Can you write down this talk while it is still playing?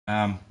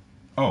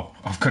Oh,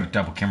 I've got a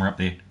double camera up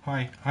there.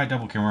 Hi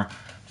double camera.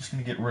 Just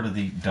going to get rid of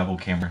the double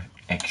camera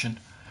action.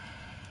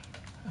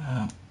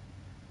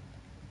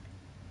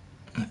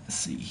 Let's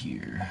see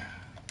here.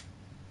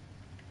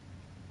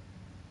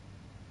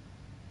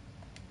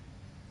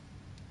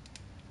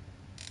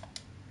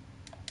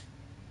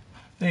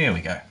 There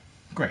we go.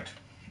 Great.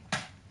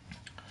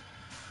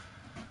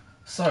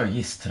 So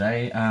yes,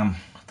 today I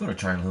thought I'd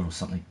try a little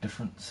something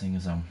different, seeing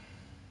as I'm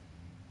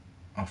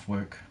off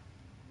work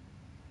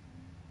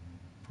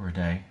for a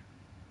day.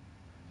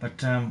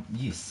 But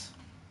yes,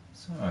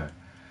 so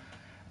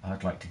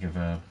I'd like to give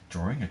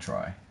drawing a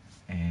try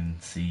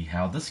and see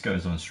how this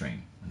goes on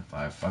stream. And if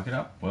I fuck it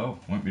up, well,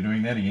 won't be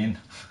doing that again.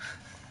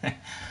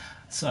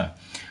 So,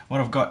 what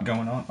I've got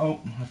going on,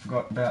 oh, I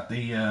forgot about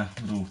the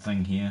little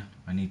thing here.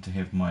 I need to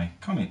have my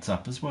comments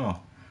up as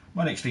well.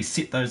 Might actually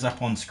set those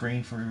up on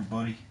screen for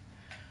everybody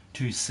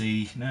to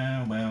see.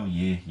 No, well,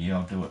 yeah,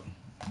 I'll do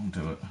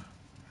it.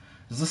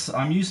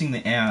 I'm using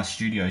the AR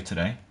Studio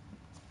today,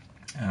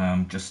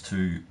 just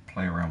to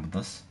play around with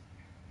this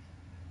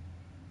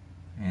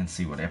and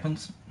see what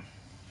happens.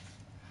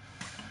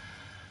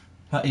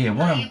 But yeah,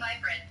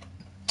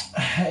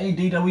 hey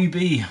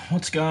DWB,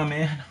 what's going,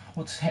 man?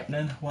 What's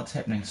happening?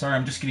 Sorry,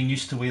 I'm just getting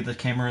used to where the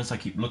camera is. I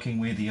keep looking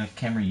where the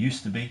camera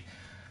used to be.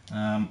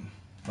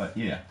 But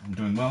yeah, I'm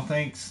doing well,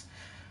 thanks.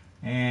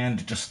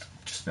 And just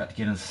about to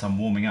get into some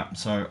warming up.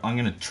 So I'm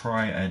going to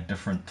try a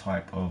different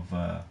type of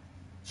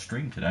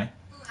stream today.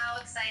 Ooh,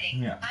 how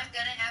exciting. Yeah. I'm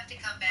going to have to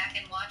come back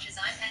and watch as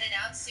I'm headed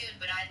out soon,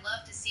 but I'd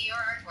love to see your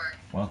artwork.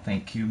 Well,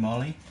 thank you,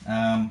 Molly.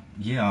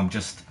 Yeah, I'm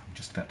just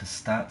about to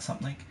start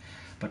something.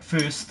 But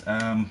first,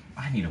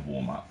 I need to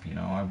warm up. You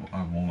know,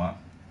 I warm up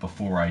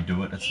before I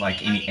do it. It's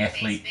like any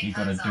athlete, you've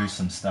got to do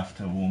some stuff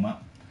to warm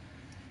up.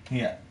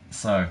 Yeah,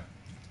 so,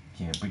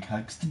 yeah, big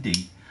hugs to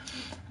D.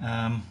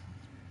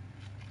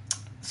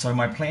 So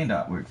my planned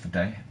artwork for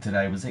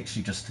today was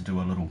actually just to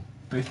do a little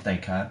birthday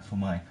card for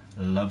my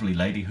lovely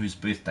lady whose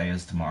birthday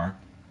is tomorrow.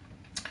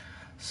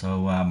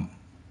 So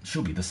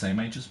she'll be the same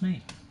age as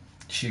me.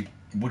 She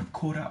would have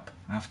caught up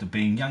after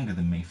being younger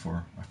than me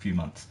for a few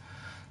months.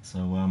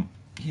 So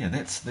yeah,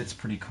 that's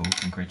pretty cool.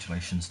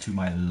 Congratulations to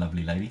my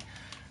lovely lady.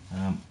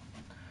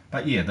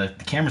 But yeah, the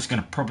camera's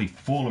going to probably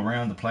fall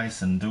around the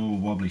place and do all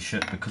wobbly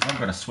shit because I've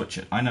got to switch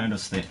it. I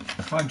noticed that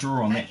if I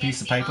draw on that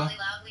piece of paper... Molly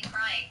loudly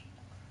crying.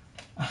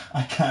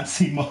 I can't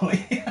see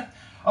Molly.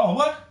 Oh,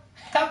 what?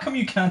 How come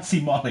you can't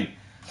see Molly?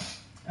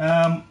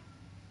 Why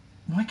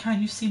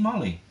can't you see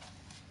Molly?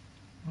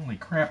 Holy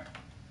crap.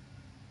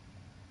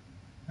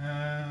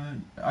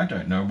 I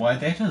don't know why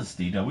that is,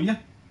 DW.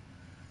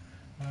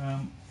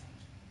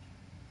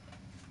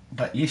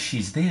 But yes,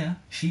 she's there.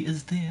 She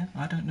is there.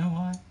 I don't know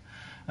why.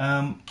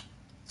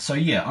 So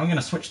yeah, I'm going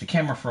to switch the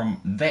camera from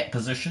that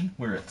position,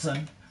 where it's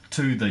in,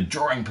 to the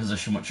drawing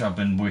position, which I've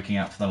been working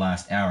out for the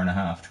last hour and a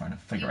half, trying to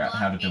figure out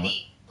how to do it.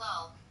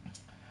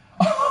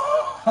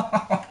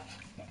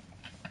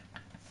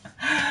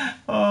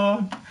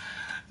 Oh,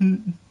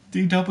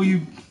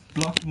 DW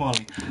blocked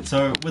Molly.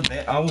 So with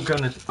that, I'm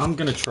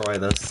gonna try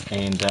this,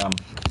 and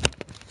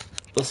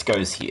this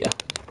goes here,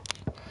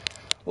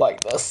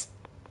 like this.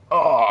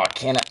 Oh,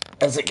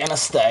 is it gonna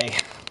stay?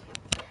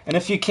 And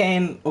if you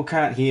can or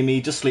can't hear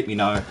me, just let me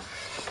know.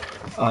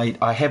 I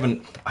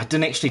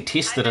didn't actually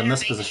test it in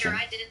this position. Sure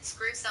I didn't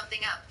screw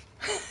something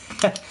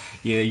up.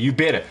 Yeah, you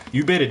better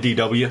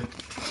DW.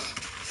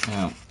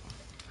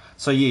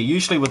 So yeah,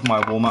 usually with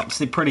my warm-ups,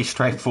 they're pretty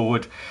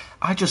straightforward.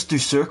 I just do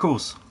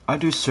circles. I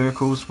do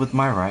circles with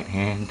my right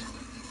hand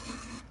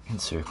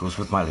and circles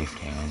with my left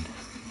hand.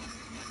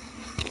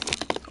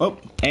 Oh,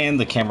 and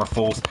the camera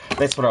falls.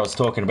 That's what I was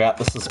talking about.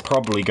 This is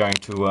probably going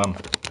to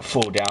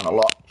fall down a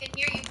lot. Can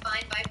hear you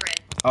fine, Vypran.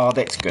 Oh,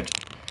 that's good.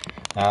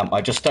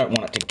 I just don't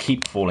want it to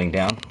keep falling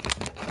down.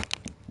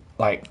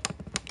 Like,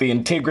 the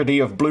integrity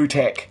of blue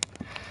tack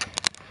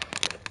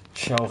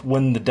shall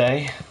win the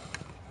day.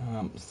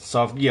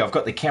 So I've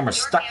got the camera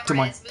stuck to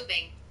my...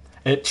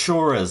 It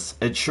sure is.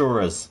 It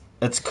sure is.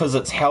 It's because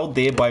it's held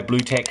there by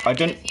blue tack. I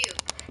didn't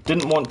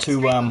want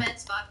to running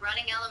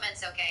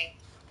elements, okay.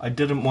 I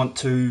didn't want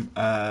to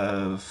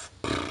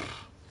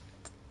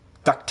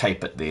duct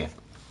tape it there.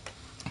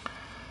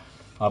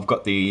 I've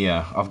got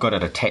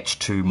it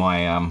attached to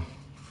my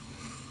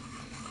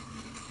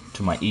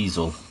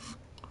easel.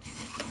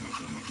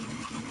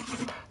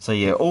 So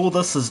yeah, all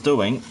this is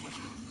doing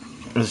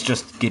is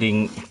just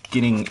getting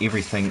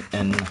everything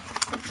in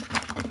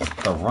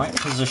the right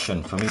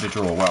position for me to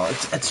draw well.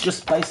 It's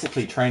just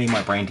basically training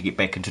my brain to get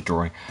back into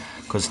drawing,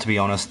 because to be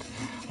honest,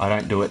 I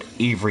don't do it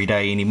every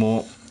day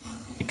anymore,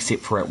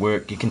 except for at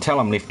work. You can tell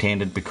I'm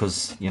left-handed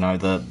because, you know,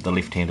 the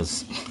left hand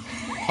is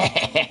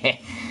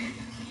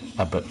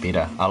a bit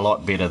better, a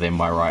lot better than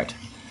my right.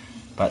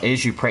 But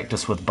as you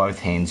practice with both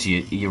hands,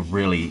 you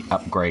really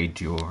upgrade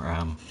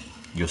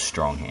your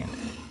strong hand.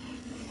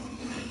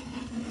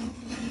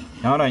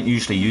 Now, I don't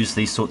usually use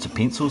these sorts of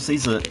pencils.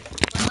 These are...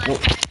 Well,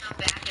 come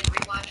back and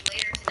rewatch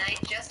later tonight.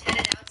 Just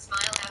headed out, smile,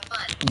 have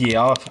fun.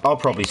 Yeah, I'll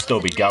probably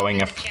still be going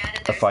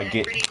if I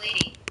get...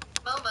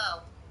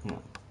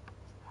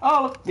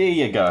 Oh, look, there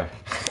you go.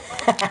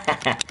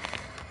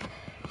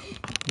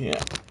 Yeah.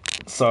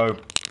 So,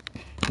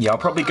 yeah, I'll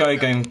probably going.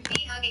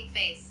 Hugging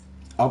face.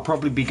 I'll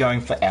probably be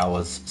going for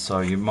hours,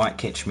 so you might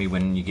catch me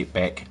when you get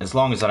back, as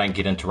long as I don't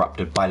get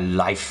interrupted by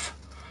life.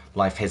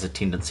 Life has a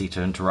tendency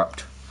to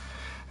interrupt.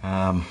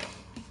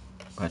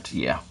 But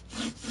yeah.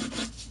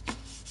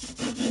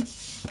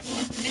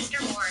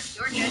 Mr. Moore,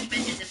 your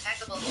judgment is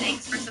impeccable.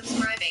 Thanks for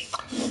subscribing.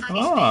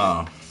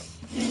 Ah.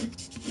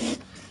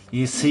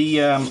 Yes,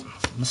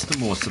 Mr.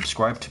 Moore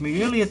subscribed to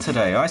me earlier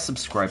today. I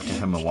subscribed to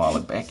him a while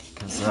back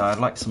because I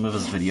like some of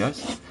his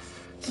videos.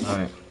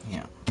 So,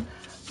 yeah.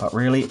 But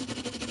really,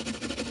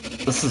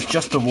 this is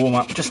just a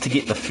warm-up, just to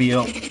get the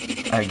feel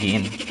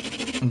again.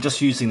 I'm just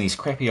using these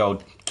crappy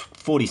old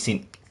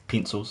 40-cent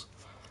pencils.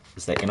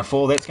 Is that going to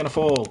fall? That's going to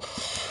fall.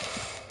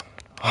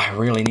 I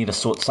really need to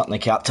sort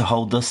something out to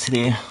hold this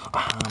there.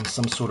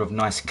 Some sort of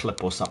nice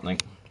clip or something.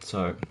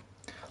 So,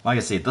 like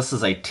I said, this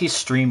is a test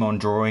stream on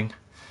drawing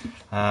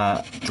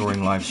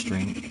live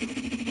stream.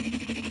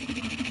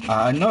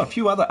 I know a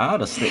few other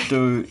artists that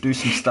do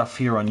some stuff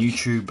here on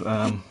YouTube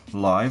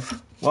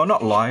live. Well,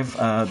 not live,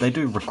 they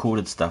do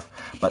recorded stuff.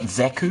 But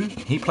Zaku,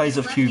 he plays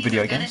a few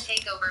video games.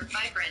 Take over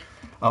Vypran.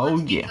 Oh,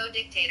 yeah.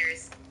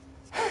 Co-dictators.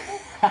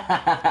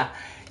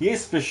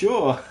 Yes, for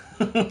sure.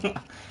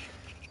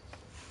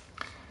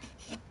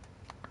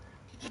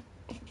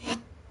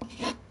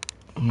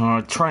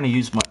 No, trying to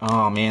use my...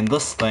 Oh, man,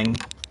 this thing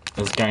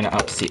is going to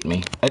upset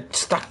me. It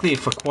stuck there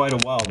for quite a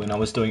while when I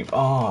was doing it.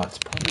 Oh, it's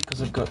probably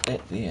because I've got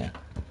that there.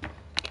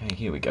 Okay,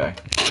 here we go.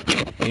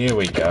 Here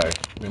we go.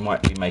 We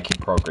might be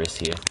making progress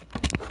here.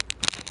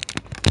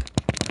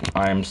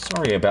 I'm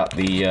sorry about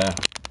the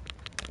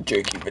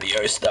jerky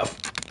video stuff.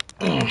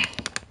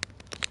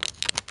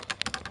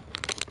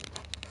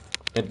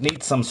 It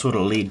needs some sort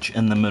of ledge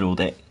in the middle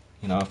that,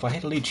 you know, if I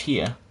had a ledge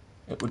here,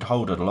 it would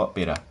hold it a lot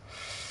better.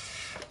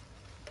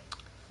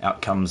 Out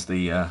comes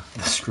the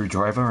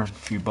screwdriver and a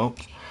few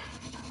bolts.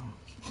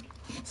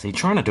 See,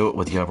 trying to do it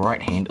with your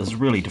right hand is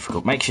really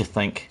difficult. Makes you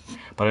think,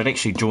 but it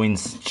actually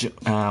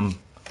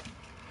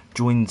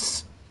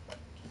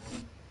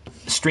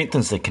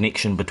strengthens the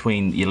connection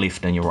between your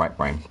left and your right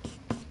brain.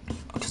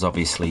 Because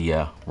obviously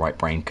your right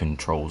brain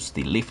controls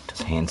the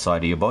left hand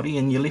side of your body,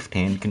 and your left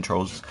hand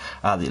controls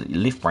the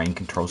left brain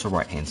controls the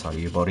right hand side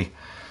of your body.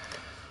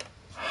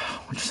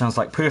 Which sounds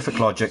like perfect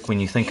logic when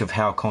you think of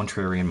how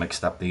contrary and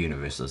mixed up the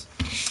universe is.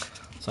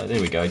 So there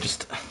we go,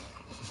 just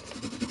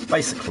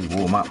basically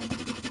warm up.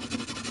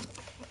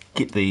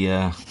 Get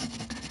the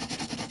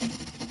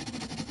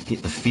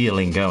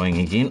feeling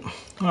going again.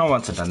 Well,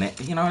 once I've done that,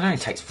 you know, it only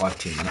takes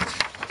 5-10 minutes.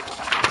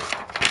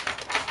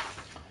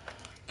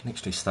 I can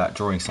actually start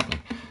drawing something.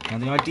 Now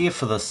the idea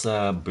for this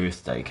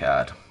birthday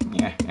card,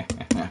 yeah,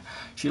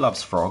 she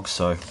loves frogs,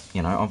 so,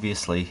 you know,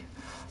 obviously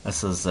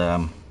this is,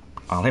 I'll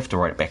have to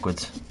write it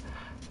backwards.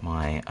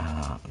 My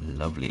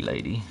lovely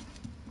lady.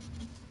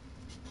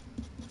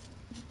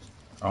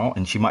 Oh,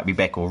 and she might be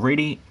back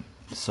already,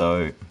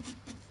 so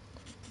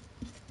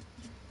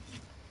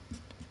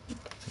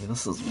see,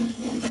 this is,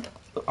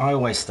 I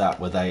always start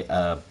with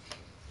a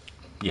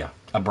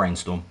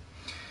brainstorm.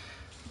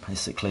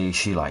 Basically,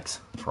 she likes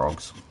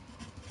frogs.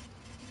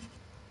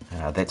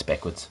 That's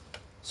backwards.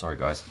 Sorry,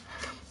 guys.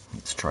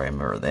 Let's try and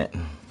mirror that.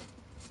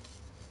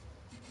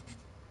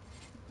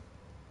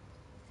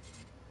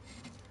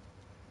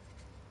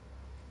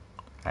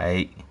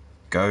 Hey,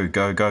 go,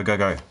 go, go, go,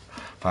 go.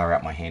 Far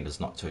out, my hand is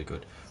not too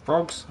good.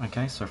 Frogs,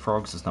 okay, so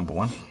frogs is number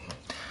one.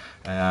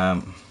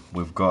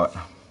 We've got,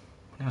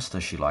 what else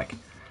does she like?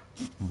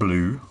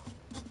 Blue.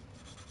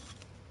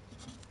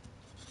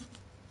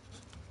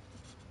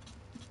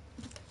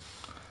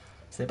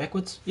 Is that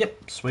backwards?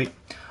 Yep, sweet.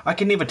 I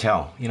can never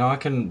tell. You know, I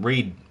can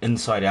read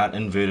inside out,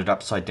 inverted,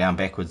 upside down,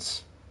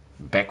 backwards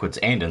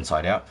and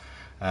inside out.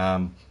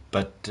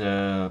 But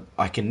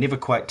I can never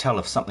quite tell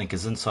if something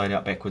is inside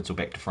out, backwards, or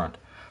back to front.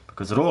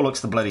 Because it all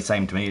looks the bloody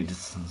same to me. It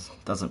just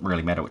doesn't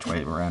really matter which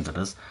way around it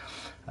is.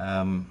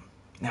 Now,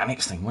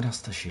 next thing, what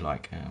else does she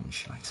like?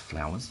 She likes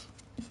flowers.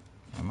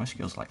 Most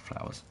girls like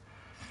flowers.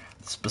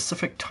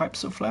 Specific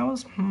types of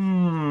flowers?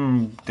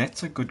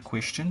 That's a good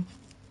question.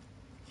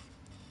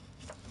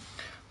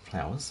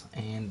 Flowers.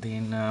 And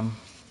then,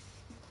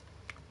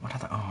 what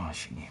other... Oh,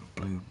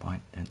 blue,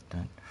 white,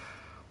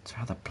 what's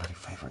her other bloody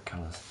favourite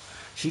colours?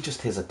 She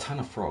just has a ton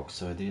of frogs,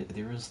 so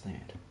there is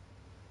that.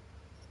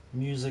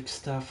 Music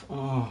stuff.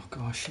 Oh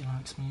gosh, she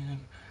likes music.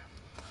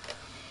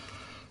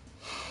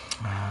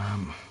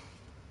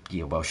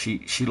 Yeah, well,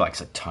 she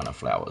likes a ton of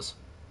flowers.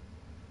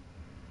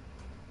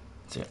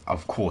 So,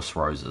 of course,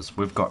 roses.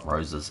 We've got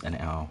roses in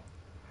our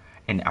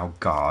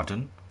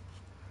garden.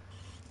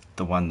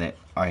 The one that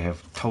I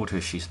have told her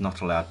she's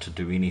not allowed to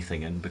do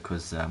anything in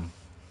because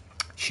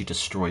she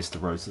destroys the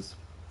roses.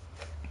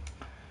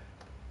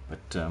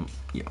 But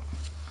yeah.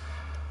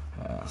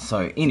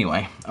 So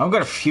anyway, I've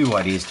got a few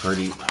ideas to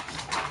ready.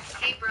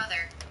 Hey,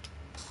 brother.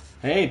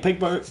 Hey,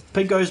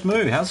 Pig Goes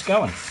Moo, how's it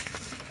going?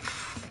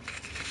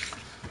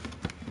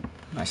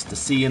 Nice to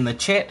see you in the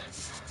chat.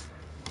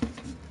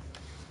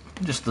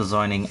 I'm just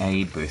designing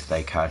a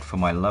birthday card for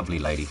my lovely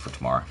lady for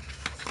tomorrow.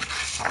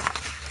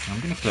 I'm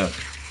going to have to,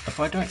 if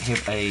I don't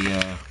have a,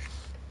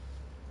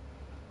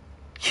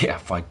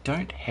 if I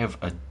don't have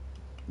a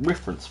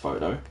reference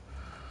photo,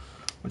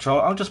 which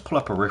I'll just pull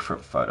up a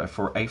reference photo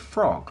for a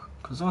frog,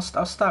 because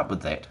I'll start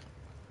with that.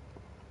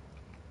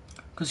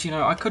 Because, you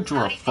know, I could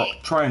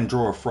try and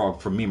draw a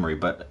frog from memory,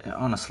 but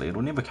honestly,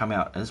 it'll never come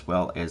out as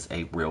well as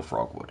a real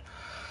frog would.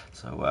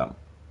 So,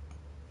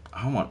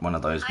 I want one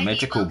of those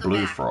magical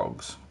blue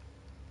frogs.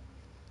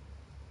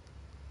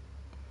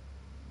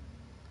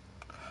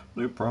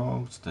 Blue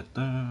frogs,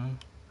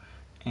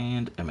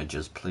 and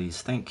images,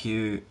 please. Thank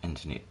you,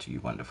 internet,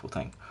 you wonderful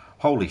thing.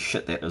 Holy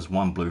shit, that is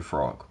one blue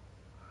frog.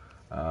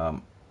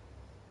 Yeah,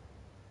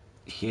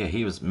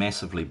 he was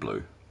massively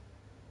blue.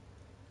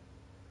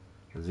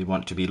 Does he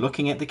want to be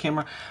looking at the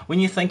camera? When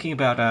you're thinking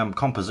about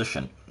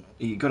composition,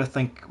 you got to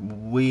think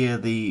where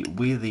the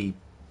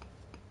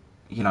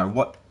you know,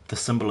 what the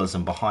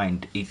symbolism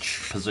behind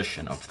each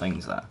position of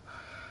things are.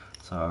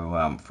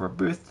 So for a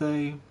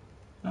birthday,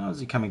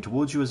 is he coming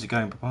towards you? Is he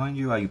going behind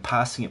you? Are you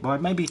passing it by?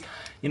 Maybe,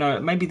 you know,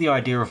 maybe the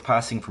idea of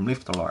passing from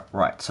left to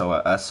right. So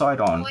a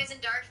side on. Poison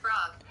dart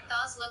frog.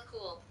 Those look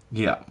cool.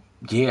 Yeah,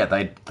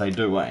 they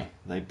do, eh?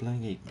 They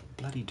bloody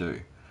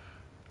do.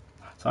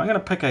 So I'm going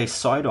to pick a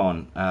side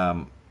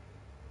on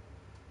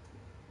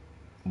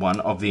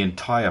one of the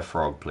entire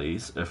frog,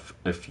 please,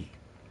 if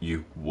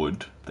you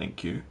would.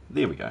 Thank you.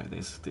 There we go.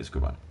 There's a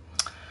good one.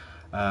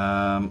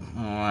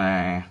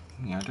 Yeah,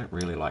 I don't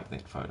really like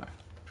that photo.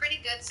 Pretty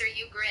good, sir.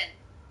 You grin.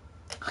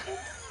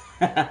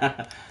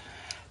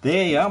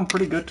 There, yeah, I'm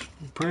pretty good.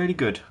 Pretty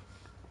good.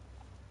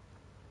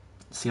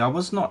 See, I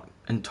was not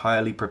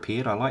entirely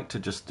prepared. I like to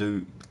just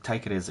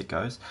take it as it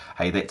goes.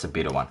 Hey, that's a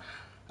better one.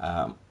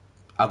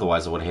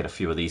 Otherwise, I would have had a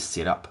few of these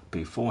set up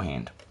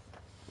beforehand.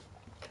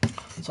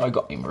 So I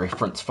got my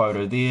reference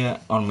photo there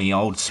on my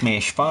old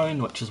smash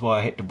phone, which is why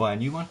I had to buy a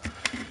new one.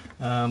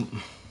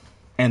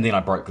 And then I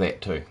broke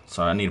that too,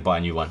 so I need to buy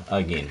a new one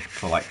again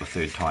for like the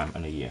third time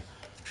in a year.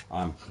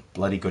 I'm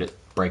bloody good at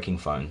breaking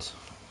phones.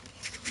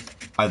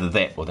 Either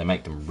that or they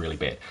make them really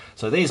bad.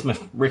 So there's my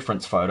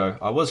reference photo.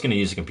 I was going to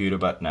use a computer,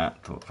 but nah,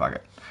 fuck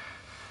it.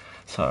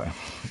 So,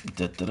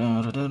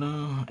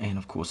 and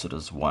of course it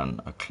is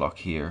 1 o'clock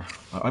here.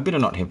 I better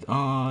not have,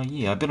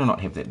 I better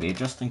not have that there,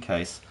 just in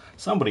case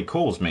somebody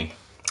calls me.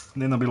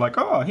 And then they'll be like,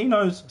 oh, he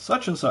knows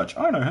such and such.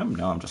 I know him.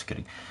 No, I'm just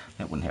kidding.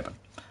 That wouldn't happen.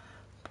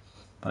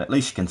 But at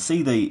least you can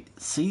see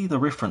the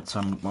reference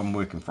I'm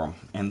working from.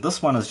 And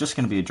this one is just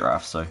going to be a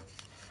draft, so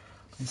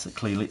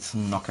basically let's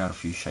knock out a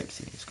few shapes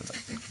here. It's got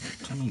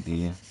a tummy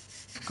there.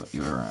 Got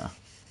your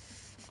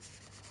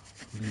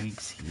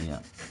legs here.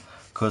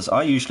 Because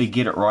I usually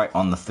get it right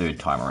on the third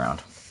time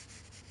around.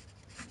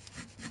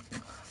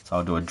 So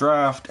I'll do a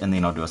draft, and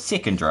then I'll do a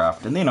second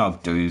draft, and then I'll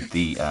do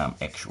the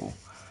actual.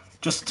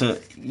 Just to,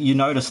 you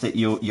notice that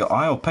your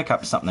eye will pick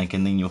up something,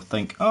 and then you'll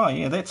think, oh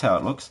yeah, that's how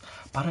it looks.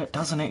 But it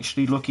doesn't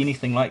actually look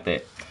anything like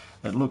that.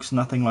 It looks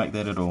nothing like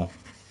that at all.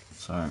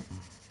 So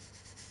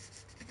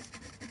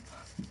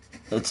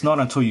it's not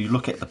until you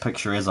look at the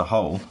picture as a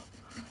whole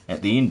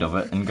at the end of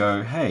it and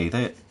go, hey,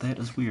 that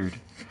is weird.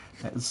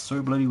 That is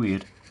so bloody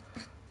weird.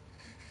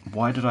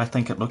 Why did I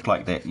think it looked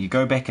like that? You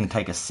go back and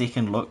take a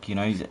second look, you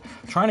know,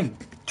 trying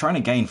to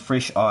gain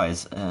fresh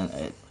eyes.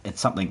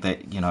 It's something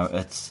that, you know,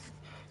 it's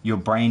your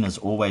brain is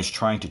always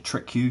trying to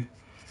trick you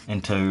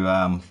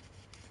into.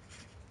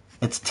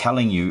 It's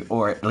telling you,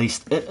 or at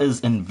least it is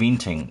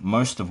inventing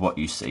most of what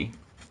you see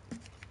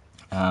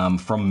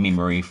from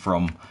memory,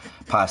 from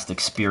past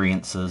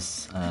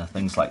experiences,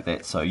 things like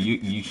that. So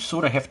you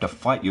sort of have to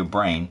fight your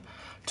brain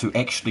to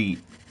actually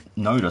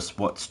notice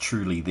what's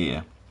truly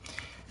there.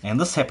 And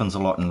this happens a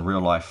lot in real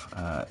life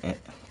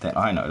that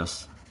I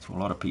notice to a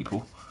lot of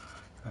people,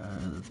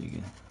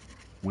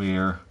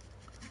 where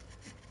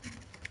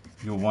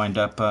you'll wind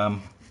up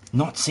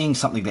not seeing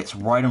something that's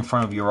right in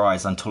front of your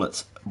eyes until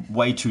it's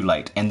way too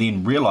late, and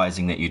then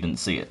realizing that you didn't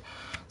see it.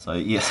 So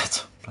yes,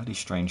 it's bloody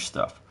strange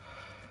stuff.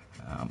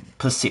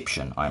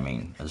 Perception, I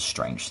mean, is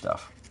strange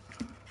stuff.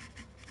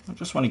 I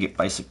just want to get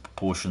basic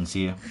proportions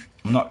here.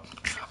 I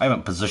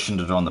haven't positioned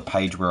it on the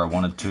page where I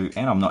wanted to,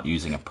 and I'm not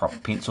using a proper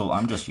pencil.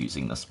 I'm just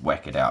using this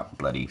whack it out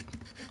bloody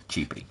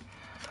cheapity.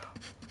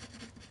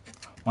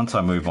 Once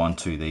I move on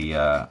to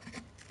the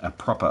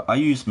I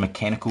use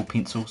mechanical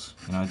pencils.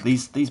 You know,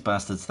 these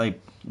bastards, they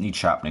need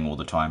sharpening all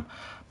the time.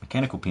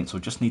 Mechanical pencil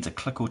just needs a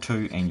click or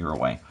two and you're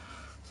away.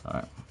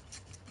 So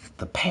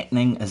the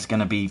patterning is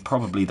going to be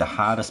probably the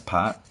hardest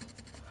part.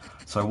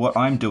 So what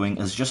I'm doing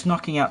is just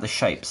knocking out the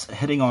shapes,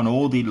 hitting on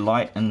all the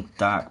light and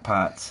dark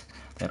parts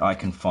that I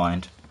can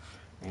find,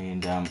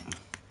 and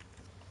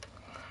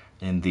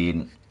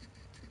then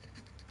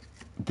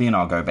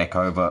I'll go back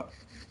over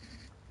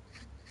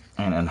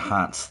and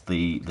enhance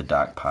the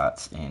dark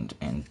parts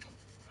and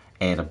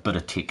add a bit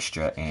of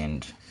texture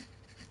and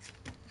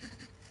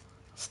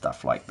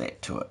stuff like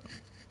that to it.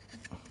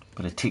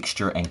 Bit of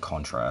texture and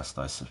contrast,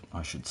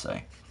 I should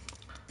say.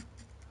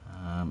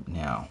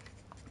 Now,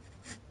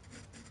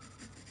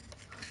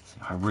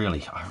 I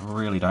I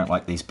really don't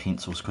like these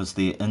pencils because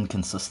they're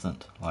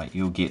inconsistent. Like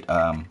you'll get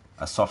a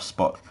soft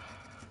spot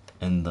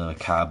in the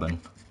carbon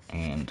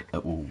and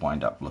it will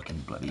wind up looking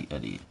bloody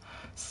idiot.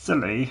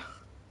 Silly.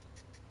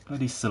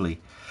 Bloody silly.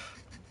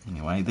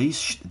 Anyway,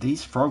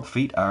 these frog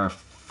feet are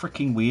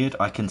freaking weird.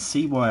 I can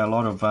see why a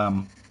lot of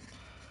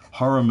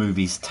horror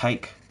movies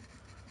take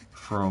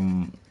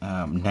from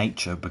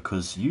nature,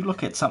 because you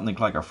look at something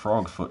like a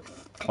frog foot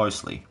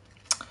closely,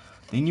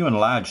 then you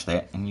enlarge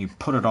that and you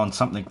put it on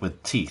something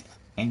with teeth,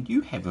 and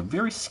you have a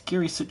very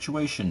scary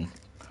situation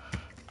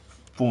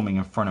forming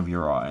in front of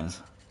your eyes.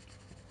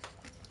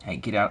 Hey,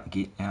 get out,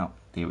 get out.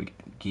 There we go,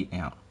 get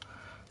out.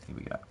 There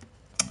we go.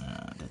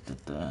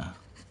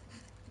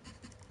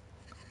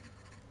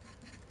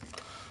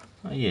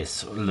 Oh,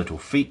 yes, little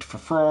feet for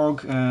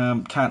frog.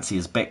 Can't see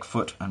his back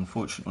foot,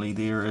 unfortunately.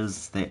 There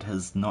is, that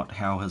is not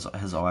how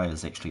his eye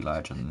is actually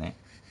larger than that.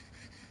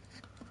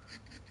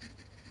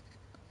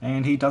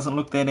 And he doesn't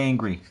look that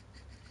angry.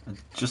 It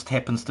just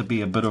happens to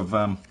be a bit of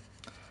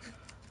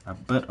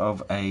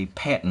a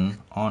pattern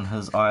on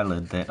his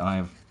eyelid that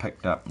I've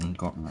picked up and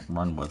got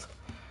run with.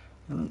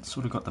 And it's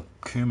sort of got the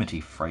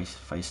Kermity face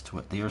to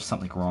it. There is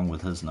something wrong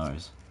with his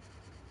nose.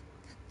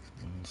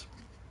 It's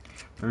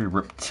very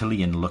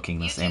reptilian looking,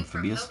 this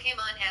amphibious.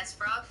 Pokemon has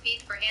frog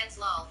feet for hands,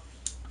 lol.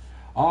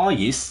 Oh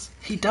yes,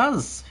 he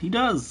does. He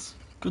does.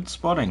 Good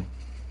spotting.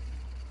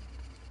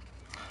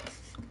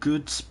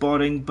 Good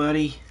spotting,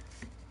 buddy.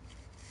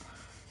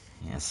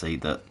 Yeah, see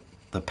the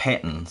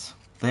patterns.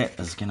 That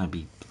is going to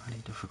be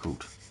bloody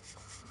difficult.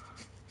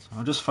 So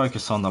I'll just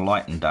focus on the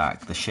light and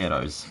dark, the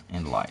shadows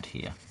and light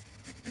here,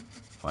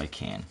 if I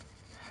can.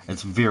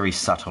 It's very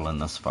subtle in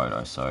this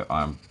photo, so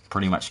I'm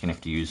pretty much going to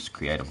have to use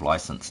creative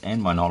license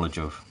and my knowledge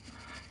of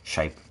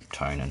shape,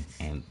 tone,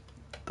 and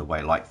the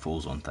way light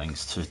falls on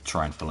things to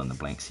try and fill in the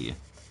blanks here.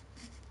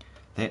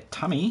 That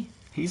tummy,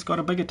 he's got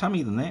a bigger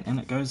tummy than that, and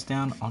it goes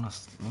down on a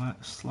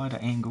slighter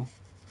angle,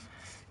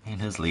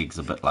 and his legs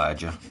a bit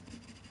larger.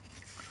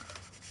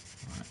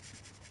 Right.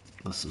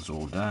 This is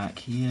all dark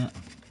here.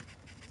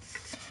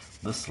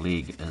 This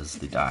leg is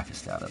the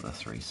darkest out of the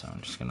three, so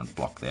I'm just going to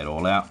block that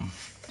all out.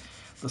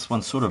 This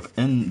one's sort of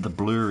in the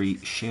blurry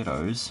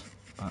shadows,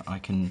 but I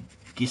can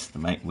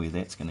guesstimate where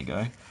that's going to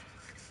go.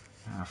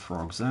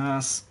 Frog's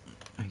ass.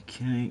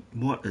 Okay,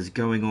 what is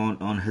going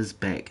on his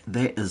back?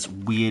 That is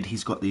weird.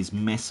 He's got these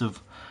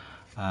massive...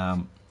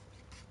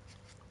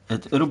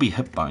 it'll be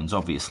hip bones,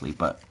 obviously,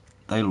 but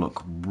they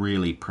look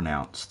really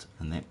pronounced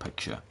in that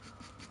picture.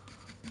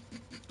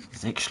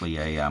 There's actually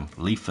a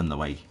leaf in the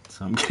way,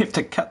 so I'm going to have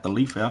to cut the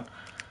leaf out.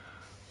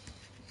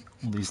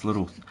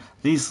 All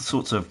these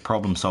sorts of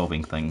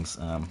problem-solving things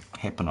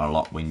happen a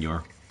lot when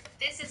you're...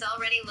 This is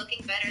already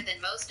looking better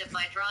than most of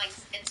my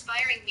drawings,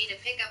 inspiring me to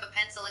pick up a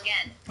pencil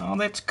again. Oh,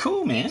 that's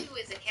cool, man. Me too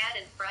is a cat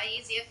in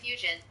Friesia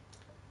Fusion.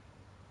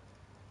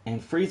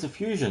 And Frieza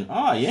Fusion.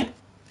 Oh, yeah.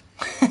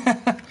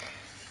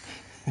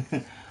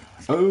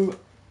 oh,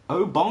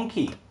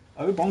 bonky.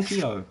 Oh,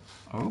 bonky, oh.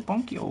 Oh,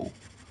 bonky, oh.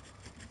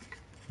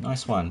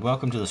 Nice one.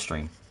 Welcome to the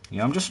stream.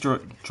 Yeah, I'm just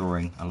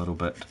drawing a little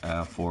bit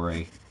for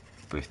a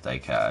birthday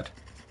card,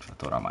 which I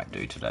thought I might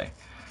do today.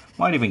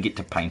 Might even get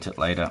to paint it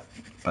later,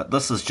 but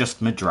this is just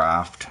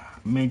mid-draft.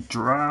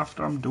 Mid-draft,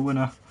 I'm doing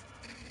a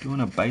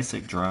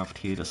basic draft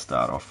here to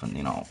start off, and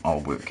then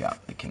I'll work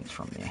out the kinks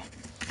from there.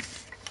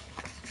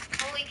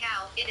 Holy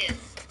cow, it is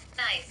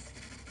nice.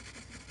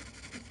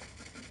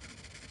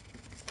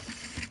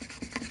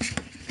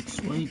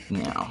 Sweet.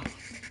 Now,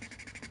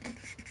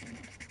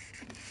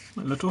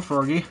 my little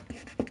froggy.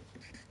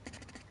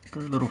 Go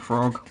little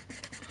frog.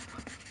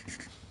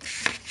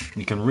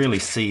 You can really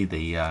see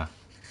the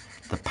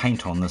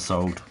paint on this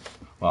old...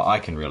 Well, I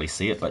can really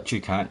see it, but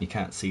you can't. You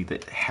can't see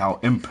that how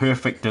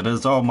imperfect it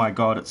is. Oh my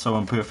god, it's so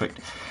imperfect.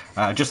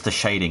 Just the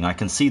shading. I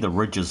can see the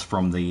ridges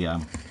from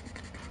the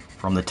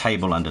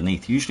table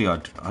underneath. Usually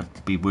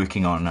I'd be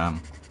working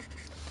on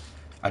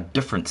a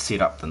different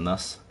setup than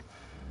this,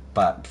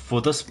 but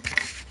for this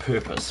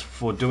purpose,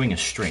 for doing a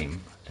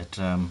stream,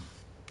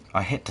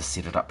 I had to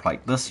set it up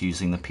like this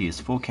using the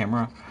PS4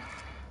 camera,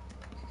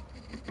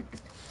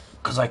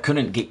 because I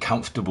couldn't get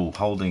comfortable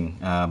holding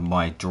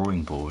my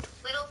drawing board.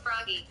 Little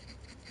froggy.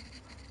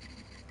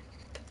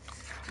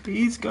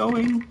 He's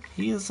going.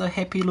 He is a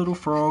happy little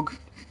frog.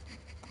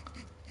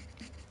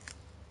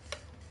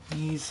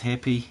 He's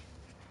happy.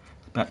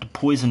 About to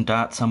poison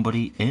dart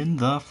somebody in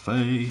the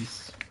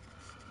face.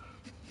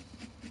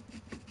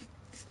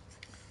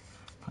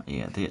 But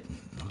yeah, that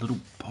little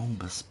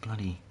bulbous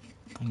bloody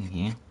thing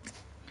here.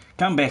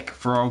 Come back,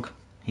 frog.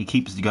 He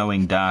keeps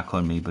going dark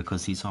on me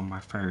because he's on my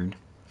phone.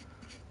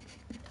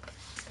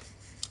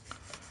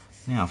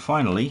 Now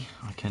finally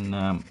I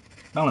can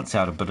balance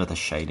out a bit of the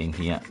shading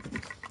here.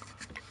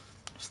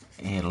 Just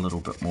add a little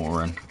bit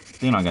more in.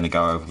 Then I'm going to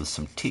go over with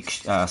some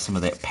text, some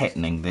of that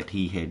patterning that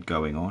he had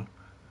going on.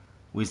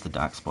 Where's the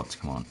dark spots?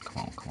 Come on,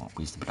 come on, come on.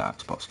 Where's the dark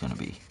spots going to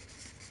be?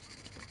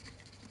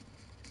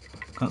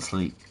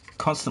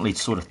 Constantly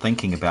sort of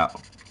thinking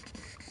about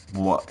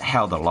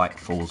how the light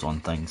falls on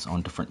things,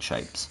 on different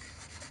shapes.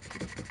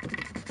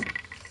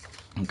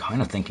 I'm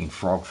kind of thinking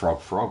frog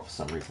for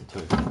some reason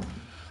too.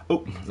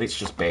 Oh, let's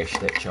just bash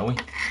that, shall we?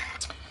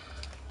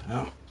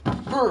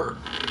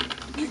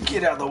 You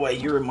get out of the way,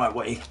 you're in my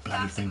way,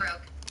 bloody thing.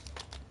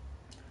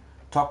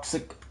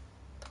 Toxic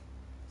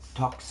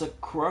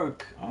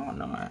croak. Oh,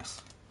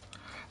 nice.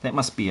 That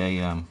must be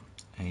a what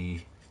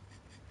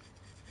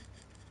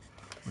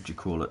do you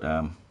call it?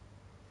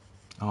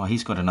 Oh,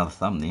 he's got another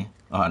thumb there.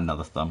 Oh,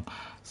 another thumb.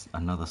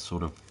 Another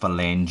sort of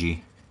phalange.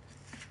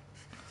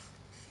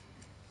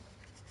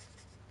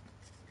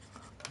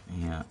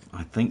 Yeah,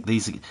 I think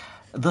this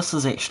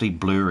is actually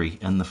blurry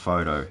in the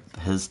photo.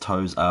 His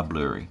toes are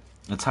blurry.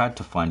 It's hard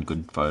to find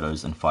good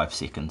photos in 5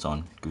 seconds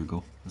on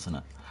Google, isn't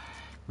it?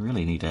 You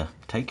really need to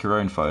take your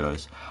own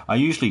photos. I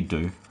usually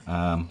do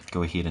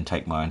go ahead and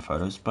take my own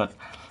photos, but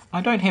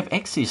I don't have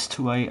access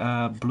to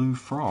a blue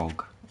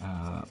frog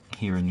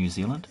here in New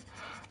Zealand.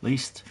 At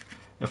least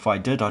if I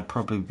did, I'd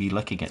probably be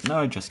licking it.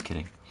 No, just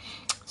kidding.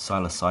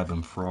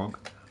 Psilocybin frog.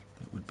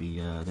 That would be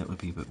a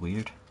bit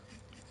weird.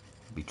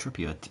 It'd be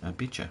trippy, I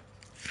betcha.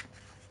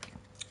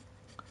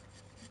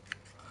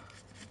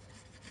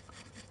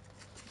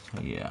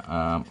 So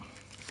yeah,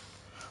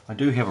 I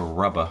do have a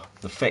rubber.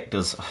 The fact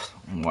is,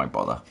 why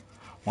bother?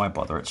 Why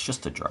bother? It's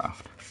just a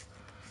draft.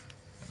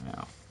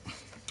 Now,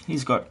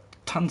 he's got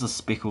tons of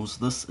speckles.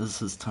 This is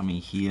his tummy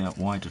here.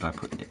 Why did I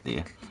put that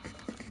there?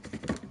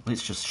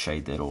 Let's just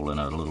shade that all in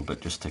a little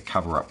bit just to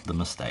cover up the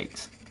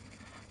mistakes.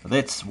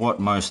 That's what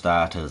most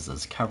art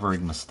is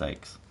covering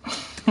mistakes.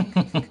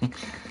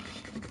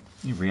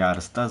 Every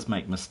artist does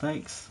make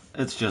mistakes.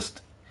 It's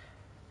just,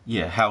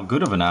 yeah, how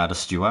good of an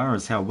artist you are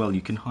is how well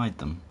you can hide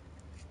them.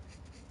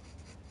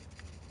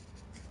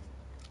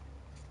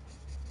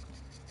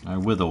 No,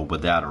 with or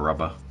without a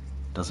rubber,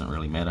 doesn't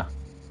really matter.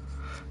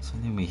 So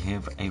then we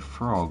have a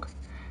frog.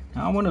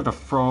 Now I wanted a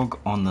frog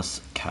on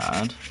this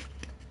card.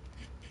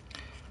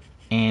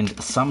 And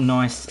some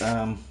nice,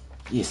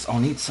 yes, I'll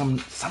need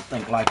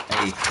something like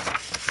a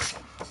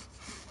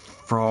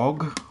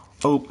frog.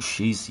 Oh,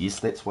 jeez, yes,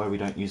 that's why we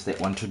don't use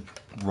that one to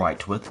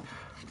write with.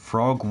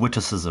 Frog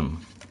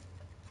witticism.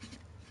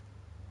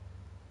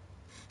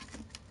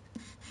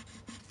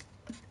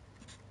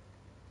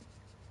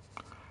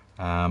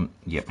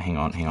 Yep, hang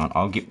on.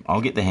 I'll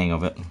get the hang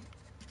of it.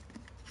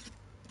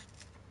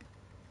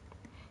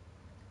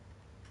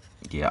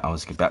 Yeah, I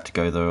was about to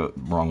go the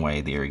wrong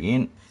way there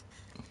again.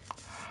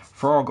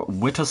 Frog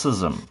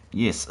witticism.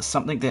 Yes,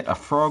 something that a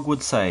frog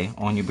would say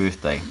on your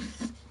birthday.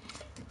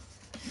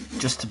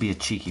 Just to be a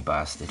cheeky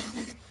bastard.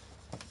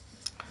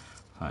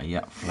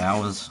 Yeah,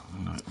 flowers.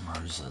 No,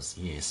 roses.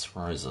 Yes,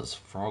 roses.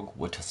 Frog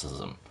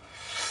witticism.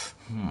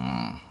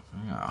 Yeah,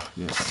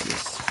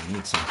 yes. We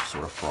need some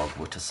sort of frog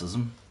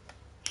witticism.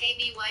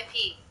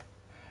 KBYP.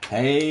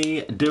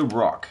 Hey, De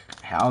Rock.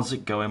 How's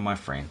it going, my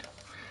friend?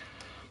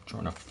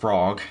 Drawing a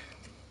frog.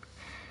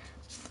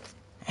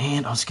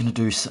 And I was going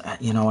to do,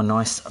 you know, a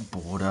nice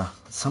border.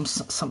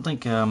 Something,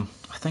 I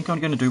think I'm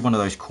going to do one of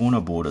those corner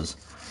borders.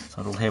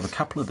 So it'll have a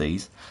couple of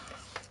these.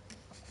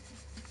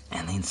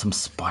 And then some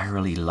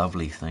spirally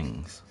lovely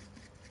things.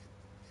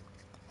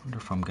 I wonder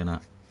if I'm going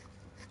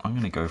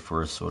to go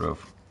for a sort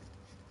of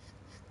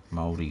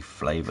moldy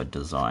flavored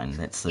design.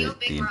 That's the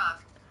Rock.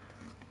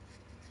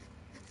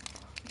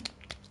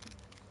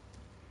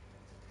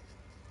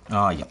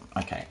 Oh, yeah,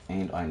 okay.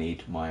 And I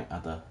need my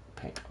other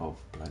pack of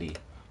bloody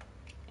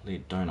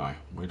lead, don't I?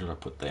 Where did I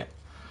put that?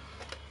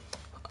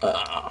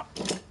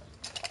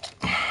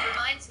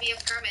 Reminds me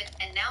of Kermit,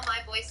 and now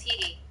my voice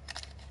Heedy.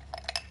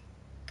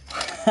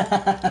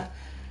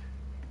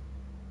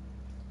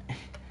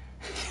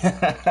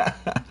 Heedy,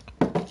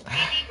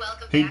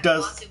 welcome He back.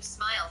 does. Awesome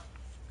smile.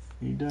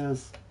 He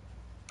does.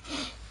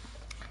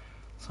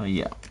 So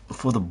yeah,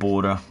 for the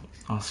border,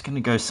 I was going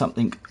to go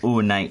something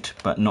ornate,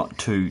 but not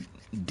too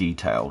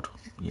detailed.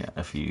 Yeah,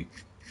 if you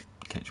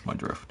catch my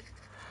drift.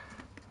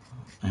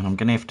 And I'm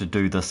going to have to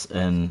do this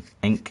in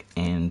ink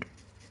and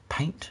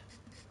paint,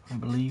 I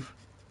believe.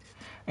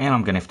 And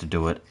I'm going to have to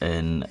do it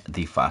in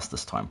the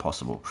fastest time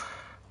possible,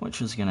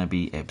 which is going to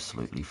be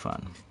absolutely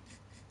fun.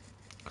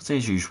 Because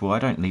as usual, I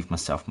don't leave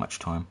myself much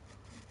time.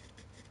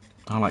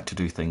 I like to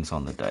do things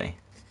on the day.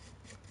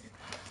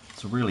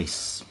 It's a really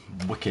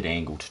wicked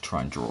angle to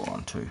try and draw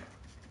onto.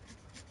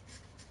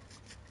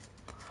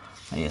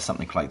 Yeah,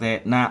 something like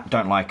that. Nah,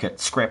 don't like it.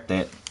 Scrap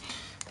that.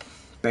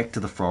 Back to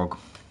the frog.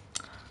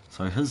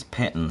 So his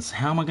patterns,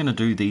 how am I going to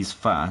do these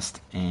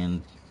fast?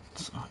 And,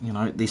 you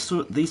know,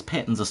 these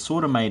patterns are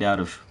sort of made out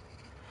of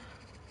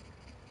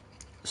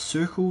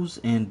circles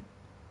and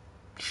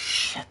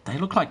shit. They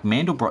look like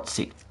Mandelbrot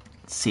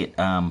set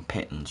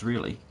patterns,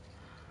 really.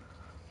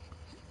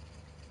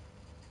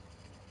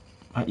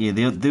 But yeah,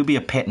 there'll be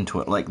a pattern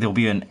to it. Like there'll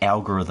be an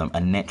algorithm,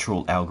 a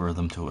natural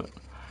algorithm to it.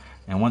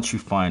 And once you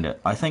find it,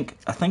 I think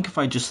if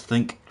I just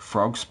think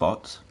frog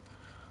spots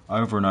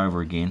over and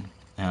over again.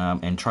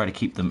 And try to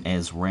keep them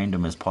as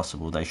random as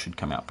possible, they should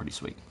come out pretty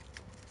sweet.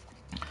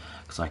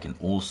 Because I can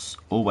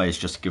always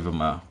just give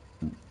them a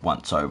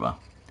once over.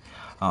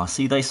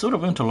 See, they sort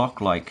of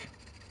interlock like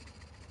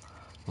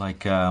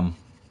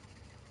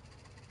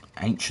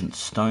ancient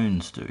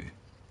stones do.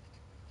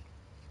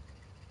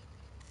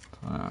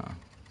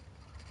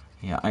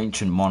 Yeah,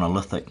 ancient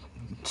monolithic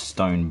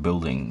stone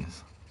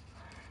buildings.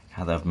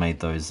 How they've made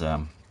those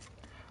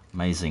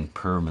amazing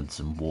pyramids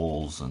and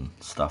walls and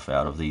stuff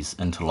out of these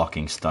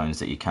interlocking stones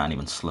that you can't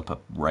even slip a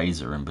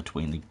razor in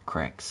between the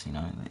cracks, you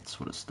know, that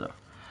sort of stuff.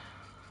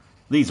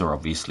 These are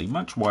obviously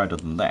much wider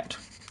than that.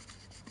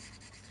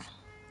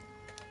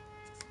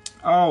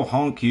 Oh,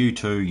 honk you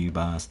too, you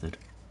bastard.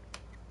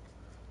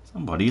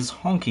 Somebody's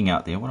honking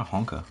out there. What a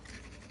honker.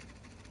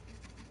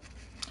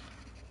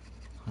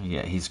 Oh,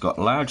 yeah, he's got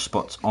large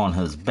spots on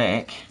his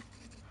back,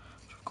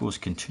 which of course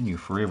continue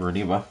forever and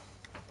ever.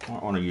 I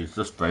might want to use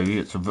this baby.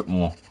 It's a bit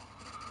more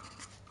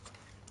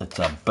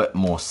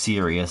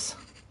serious.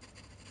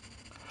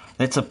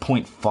 That's a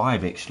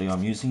 0.5 actually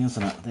I'm using,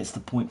 isn't it? That's the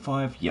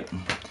 0.5. Yep.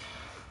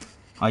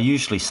 I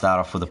usually start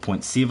off with a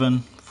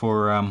 0.7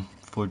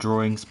 for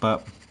drawings,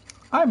 but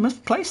I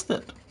misplaced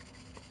it.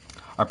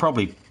 I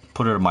probably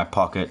put it in my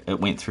pocket, it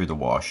went through the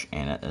wash,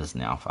 and it is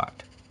now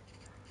fucked.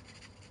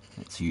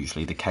 That's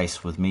usually the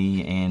case with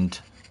me and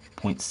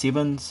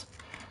 0.7s,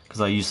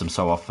 because I use them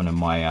so often in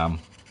my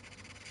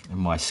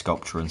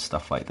sculpture and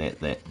stuff like that,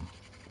 that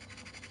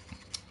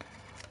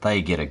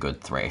they get a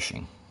good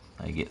thrashing.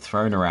 They get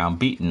thrown around,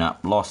 beaten up,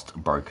 lost,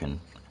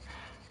 broken,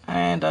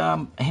 and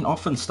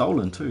often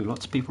stolen too.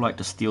 Lots of people like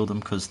to steal them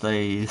because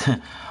they I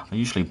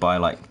usually buy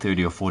like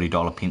 $30 or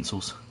 $40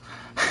 pencils.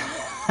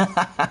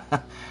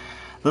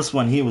 This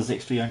one here was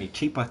actually only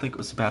cheap. I think it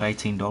was about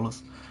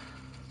 $18.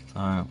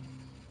 So,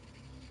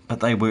 but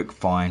they work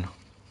fine.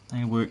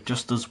 They work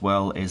just as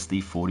well as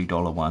the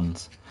 $40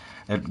 ones.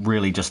 It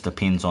really just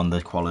depends on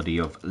the quality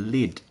of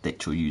lead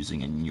that you're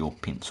using in your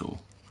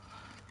pencil.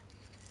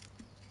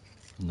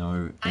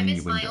 No I miss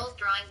innuendo. my old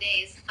drawing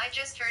days. I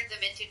just turned them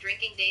into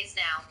drinking days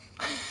now.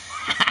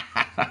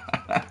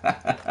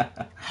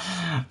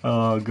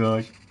 Oh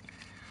gosh.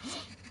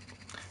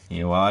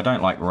 Yeah, well, I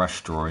don't like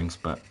rush drawings,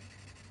 but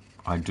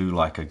I do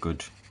like a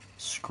good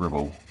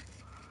scribble.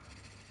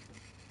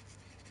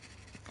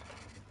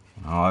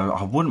 You know,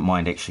 I wouldn't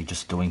mind actually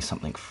just doing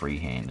something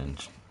freehand and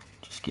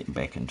just getting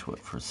back into it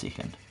for a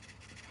second.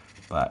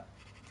 But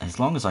as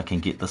long as I can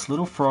get this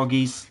little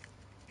froggy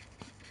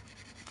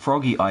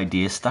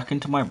idea stuck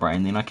into my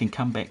brain, then I can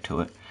come back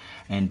to it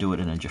and do it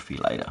in a jiffy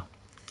later.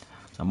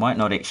 So I might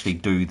not actually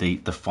do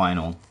the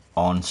final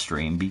on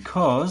stream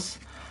because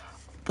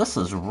this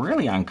is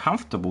really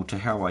uncomfortable to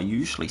how I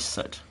usually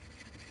sit.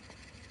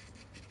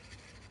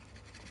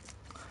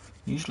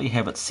 Usually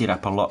have it set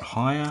up a lot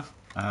higher.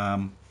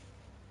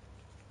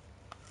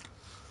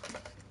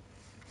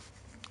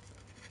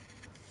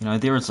 You know,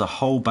 there is a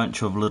whole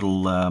bunch of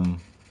little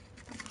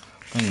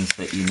things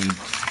that you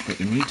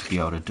need to be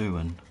able to do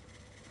in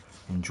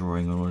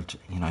drawing in order to,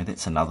 you know,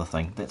 that's another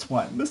thing. That's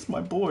why I missed my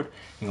board.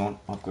 Hang on,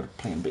 I've got a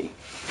plan B.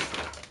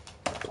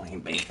 Plan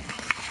B.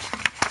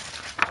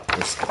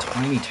 This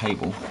tiny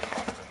table.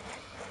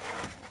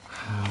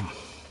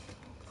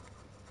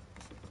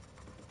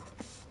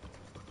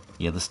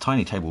 Yeah, this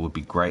tiny table would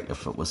be great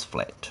if it was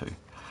flat too.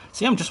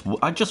 See, I just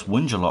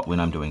whinge a lot when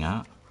I'm doing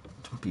art,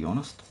 to be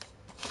honest.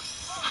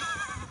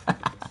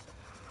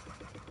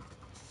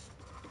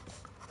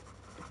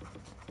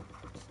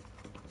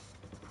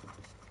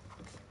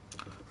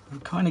 They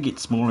kind of get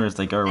smaller as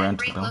they go around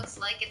to the belt. That ring looks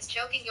like it's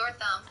choking your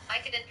thumb. I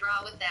couldn't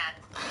draw with that.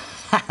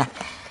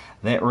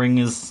 That ring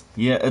is,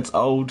 yeah, it's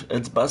old,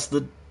 it's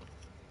busted.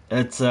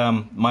 It's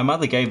my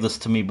mother gave this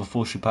to me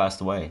before she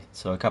passed away,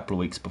 so a couple of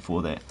weeks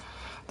before that.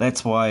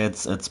 That's why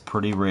it's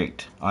pretty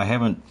wrecked.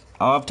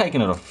 I've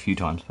taken it off a few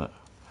times, but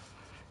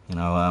you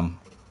know,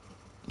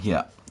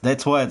 yeah,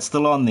 that's why it's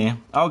still on there.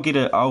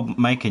 I'll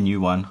make a new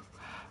one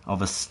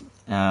of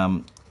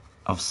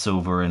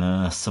silver in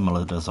a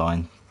similar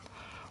design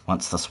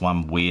once this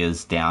one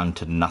wears down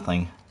to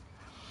nothing.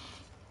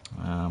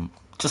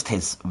 Just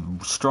has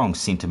strong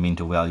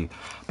sentimental value,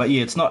 but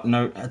yeah, it's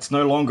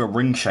no longer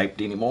ring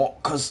shaped anymore,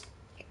 because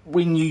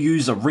when you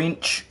use a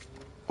wrench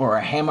or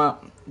a hammer,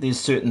 there's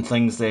certain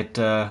things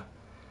that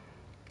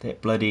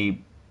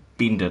bloody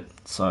bend it.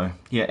 So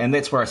yeah, and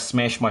that's where I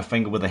smashed my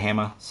finger with a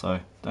hammer,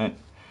 so don't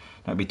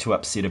be too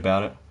upset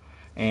about it.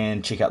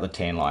 And check out the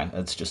tan line,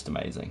 it's just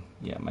amazing.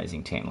 Yeah,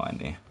 amazing tan line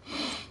there.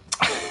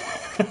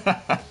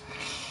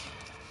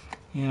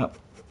 Yeah.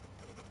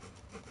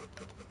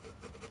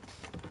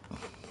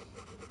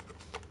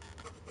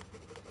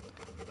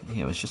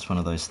 Yeah, it was just one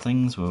of those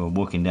things. We were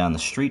walking down the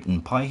street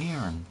in Pai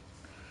here,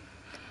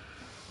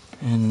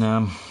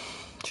 and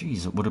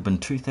geez, it would have been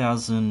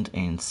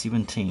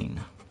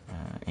 2017,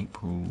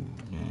 April.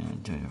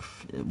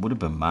 It would have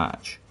been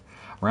March,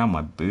 around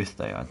my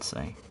birthday, I'd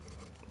say.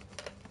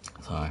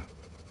 So,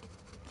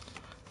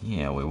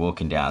 yeah, we're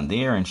walking down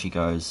there, and she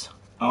goes,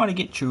 "I want to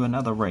get you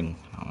another ring."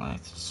 I'm like,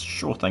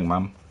 "Sure thing,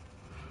 Mum.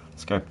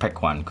 Let's go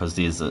pick one," because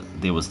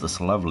there was this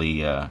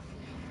lovely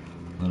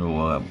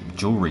little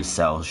jewelry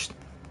sales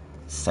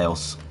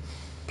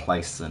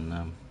place in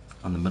the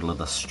middle of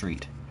the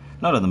street.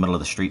 Not in the middle of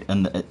the street,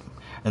 in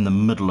the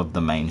middle of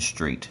the main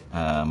street.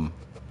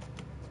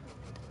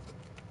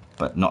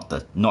 but not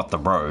the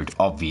road,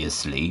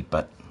 obviously.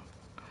 But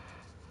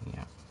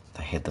yeah,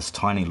 they had this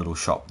tiny little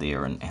shop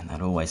there, and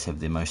they'd always have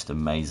their most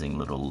amazing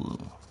little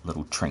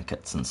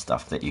trinkets and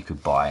stuff that you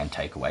could buy and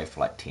take away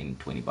for like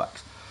 10-20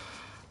 bucks.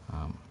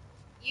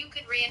 You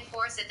could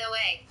reinforce it though,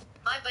 eh?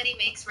 My buddy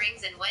makes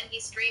rings, and when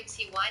he streams,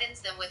 he widens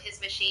them with his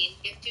machine,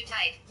 if too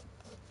tight.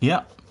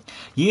 Yeah,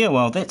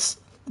 well,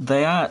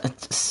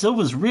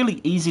 silver's really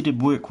easy to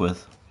work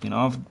with. You know,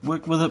 I've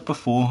worked with it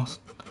before.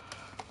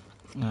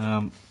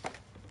 When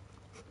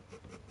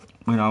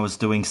I was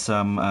doing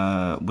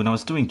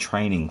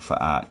training for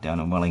art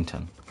down in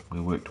Wellington, we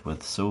worked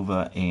with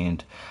silver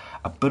and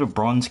a bit of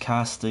bronze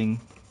casting.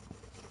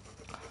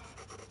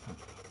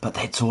 But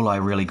that's all I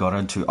really got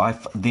into.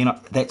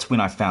 That's when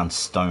I found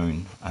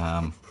stone,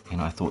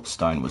 and I thought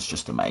stone was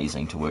just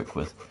amazing to work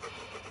with,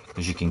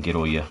 because you can get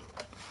all your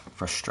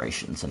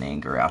frustrations and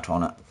anger out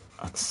on it.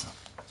 It's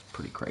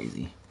pretty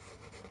crazy.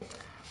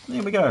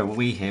 There we go.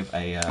 We have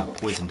a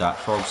poison dart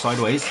frog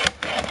sideways,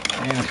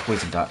 and a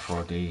poison dart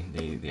frog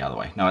the other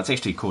way. No, it's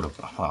actually called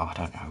I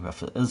don't know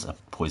if it is a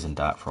poison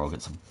dart frog.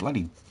 It's a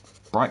bloody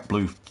bright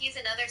blue. He's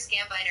another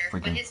scam biter,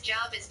 but his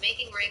job is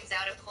making rings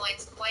out of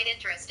coins. Quite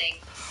interesting.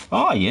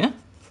 Oh, yeah?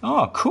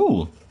 Oh,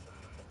 cool.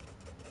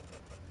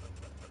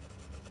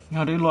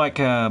 I do like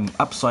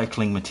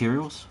upcycling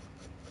materials.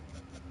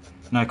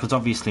 No, because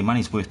obviously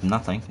money's worth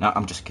nothing. No,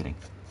 I'm just kidding.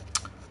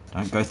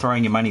 Don't go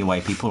throwing your money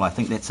away, people. I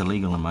think that's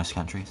illegal in most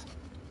countries.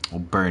 Or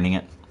burning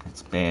it.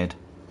 That's bad.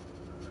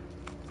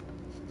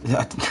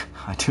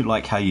 I do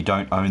like how you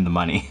don't own the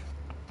money.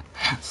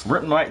 It's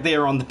written right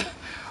there on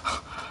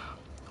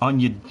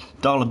your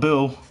dollar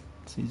bill.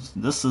 It says,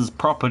 this is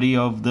property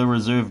of the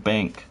Reserve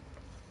Bank.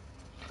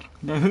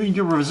 Now, who are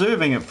you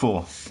reserving it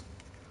for?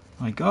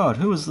 My God,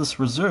 who is this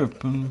reserve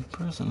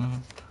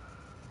person?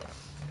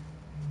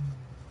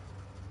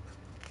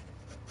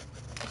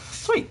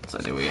 Sweet. So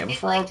do we have a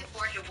frog? Like to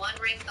forge a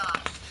one-ring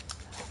thought.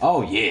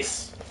 Oh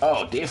yes.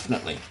 Oh,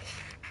 definitely.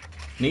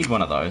 Need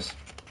one of those.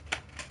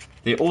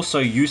 They're also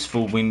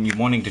useful when you're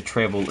wanting to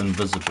travel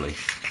invisibly.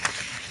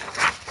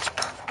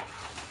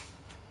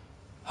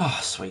 Oh,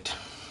 sweet.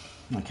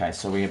 Okay,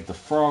 so we have the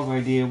frog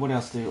idea. What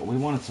else do we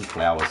wanted some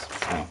flowers?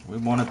 Oh, we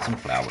wanted some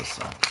flowers,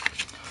 so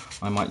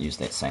I might use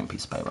that same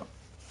piece of paper.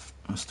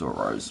 Let's do a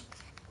rose.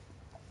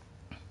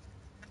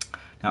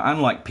 Now,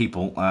 unlike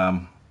people,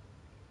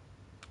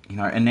 you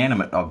know,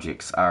 inanimate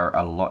objects are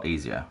a lot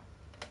easier.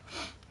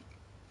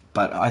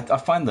 But I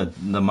find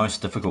the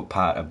most difficult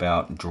part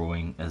about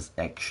drawing is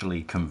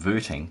actually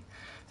converting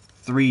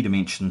 3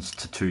 dimensions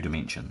to 2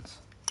 dimensions.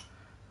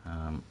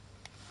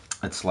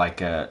 It's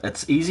like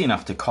it's easy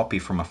enough to copy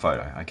from a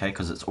photo, okay,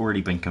 because it's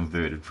already been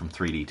converted from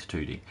 3D to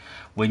 2D.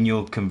 When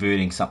you're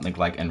converting something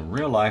like in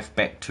real life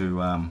back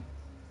to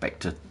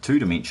 2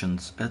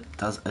 dimensions,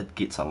 it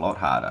gets a lot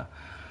harder.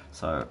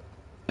 So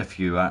if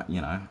you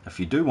if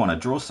you do want to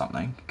draw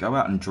something, go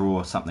out and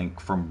draw something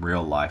from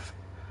real life,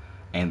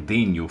 and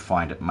then you'll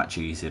find it much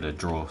easier to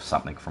draw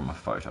something from a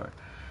photo.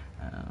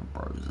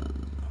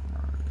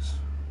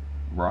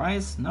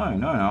 Rise? No,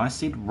 I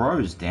said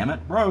rose, damn it,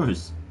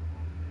 rose.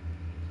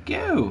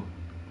 Go.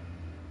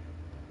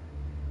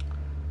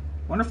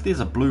 Wonder if there's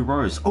a blue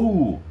rose.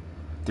 Oh,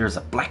 there's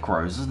a black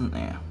rose, isn't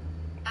there?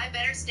 I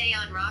better stay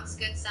on Rock's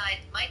good side.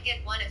 Might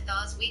get one of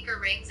Thaw's weaker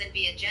rings and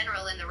be a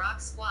general in the Rock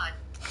squad.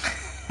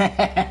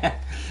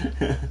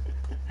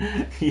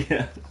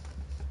 Yeah.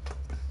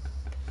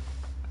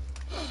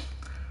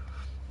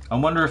 I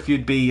wonder if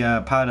you'd be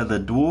part of the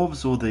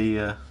dwarves or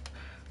the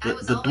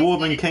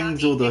dwarven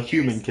kings or the pictures.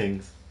 human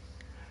kings.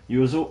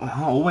 You was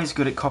always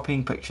good at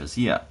copying pictures.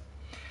 Yeah.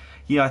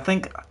 Yeah, I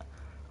think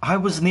I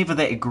was never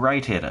that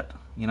great at it.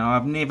 You know,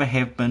 I've never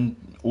have been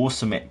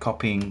awesome at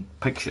copying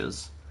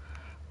pictures,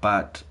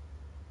 but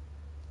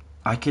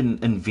I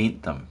can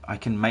invent them. I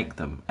can make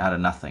them out of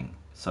nothing.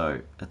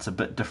 So it's a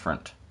bit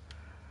different.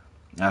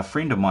 A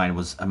friend of mine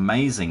was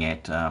amazing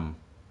at... oh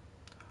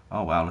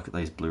wow, look at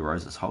these blue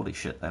roses. Holy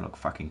shit, they look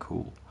fucking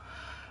cool.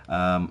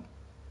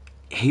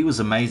 He was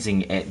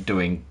amazing at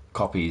doing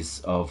copies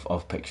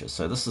of pictures.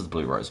 So this is the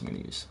blue rose I'm going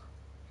to use.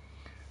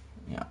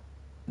 Yeah.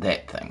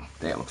 That thing.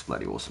 That looks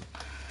bloody awesome.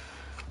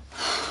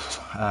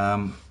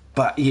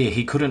 But yeah,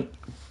 he couldn't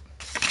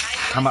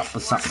come up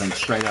with something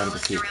straight out of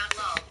his head.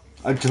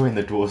 I joined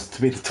the dwarves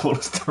to be the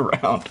tallest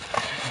around.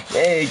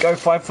 Yeah, go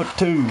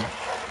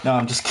 5'2". No,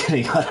 I'm just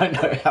kidding. I don't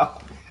know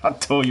how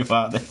tall you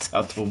are. That's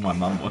how tall my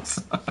mum was.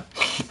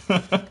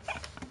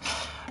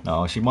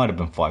 No, she might have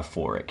been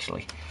 5'4"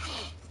 actually.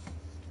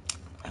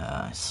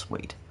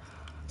 Sweet.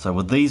 So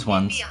with these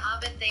ones... Maybe a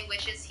hobbit thing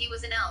wishes he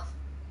was an elf.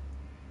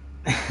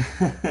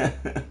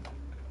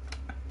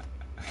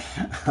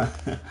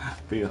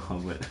 Be a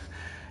hobbit.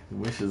 He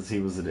wishes he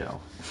was an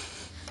elf.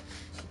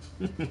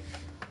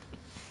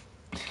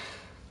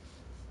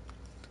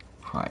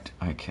 Right,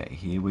 okay,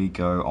 here we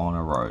go on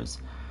a rose.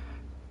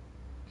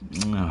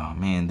 Oh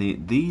man,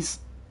 these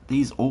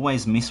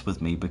always mess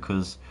with me,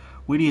 because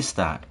where do you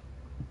start?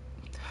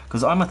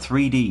 Because I'm a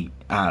 3D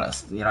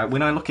artist. You know,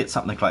 when I look at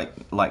something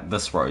like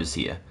this rose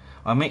here,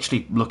 I'm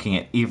actually looking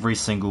at every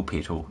single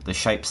petal, the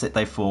shapes that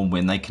they form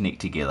when they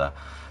connect together.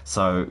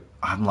 So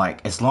I'm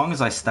like, as long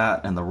as I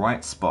start in the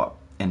right spot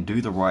and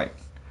do the right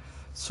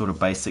sort of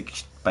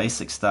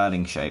basic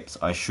starting shapes,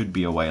 I should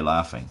be away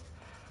laughing.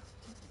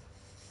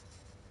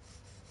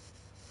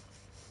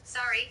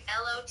 Sorry,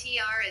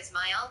 LOTR is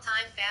my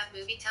all-time fab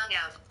movie tongue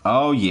out.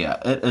 Oh yeah,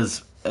 it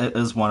is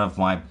one of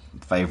my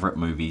favourite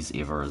movies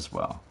ever as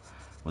well.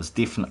 It was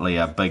definitely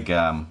a big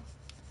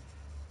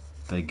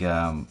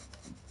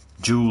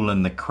jewel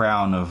in the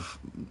crown of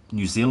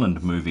New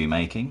Zealand movie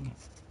making.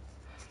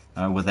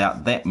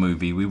 Without that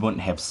movie, we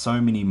wouldn't have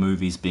so many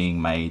movies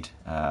being made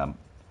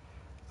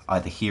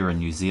either here in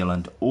New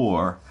Zealand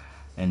or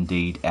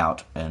indeed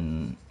out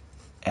in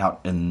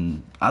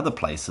other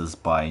places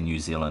by New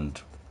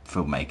Zealand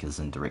filmmakers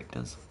and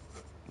directors.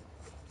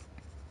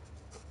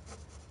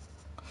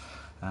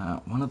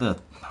 One of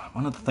the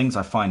things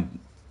I find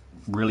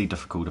really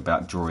difficult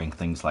about drawing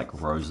things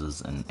like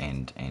roses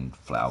and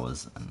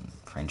flowers and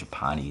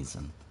frangipanis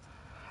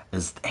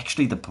is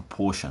actually the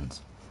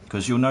proportions,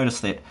 because you'll notice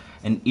that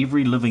in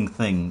every living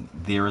thing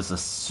there is a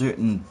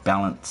certain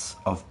balance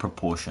of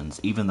proportions,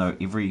 even though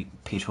every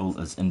petal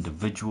is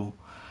individual,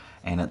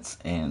 and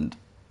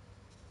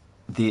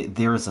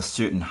there is a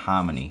certain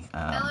harmony.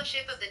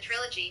 Fellowship of the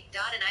Trilogy.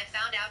 Dot and I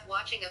found out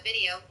watching a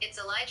video. It's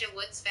Elijah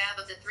Wood's fab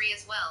of the three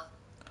as well.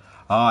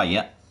 Ah,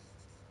 yeah.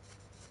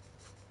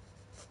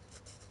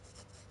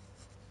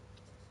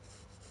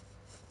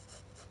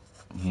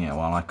 Yeah,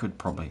 well, I could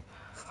probably...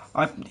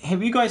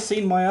 have you guys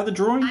seen my other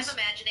drawings? I'm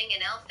imagining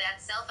an elf that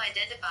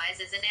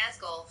self-identifies as an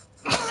Nazgul.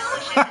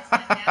 Fellowship is my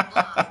fab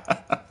blog.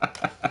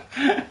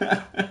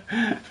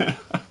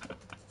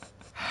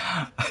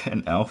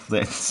 An elf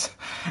that's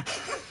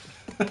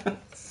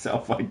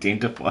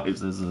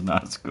self-identifies as a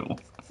Nazgul.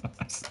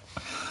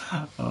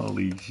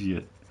 Holy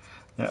shit.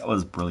 That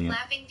was brilliant.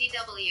 Laughing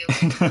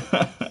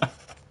DW.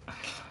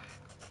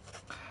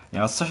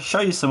 Yeah, I'll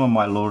show you some of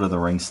my Lord of the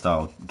Rings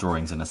style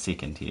drawings in a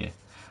second here.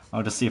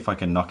 I'll just see if I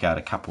can knock out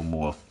a couple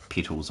more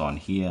petals on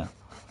here.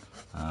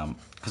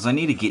 Because I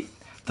need to get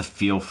the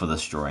feel for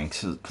this drawing,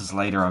 because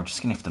later I'm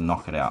just going to have to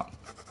knock it out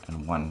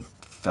in one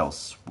fell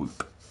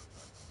swoop.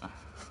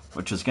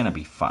 Which is going to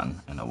be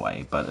fun in a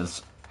way, but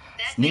it's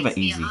never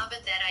easy. That makes me a hobbit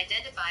that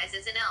identifies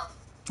as an elf.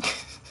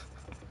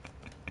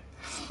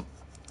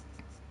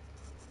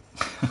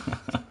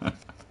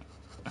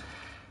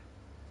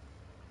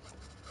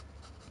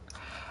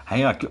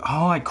 Hey,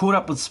 I caught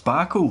up with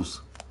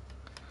Sparkles.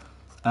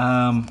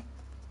 While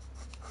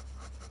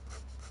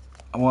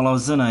I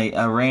was in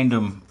a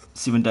random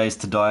 7 Days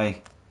to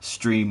Die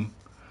stream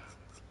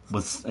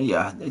with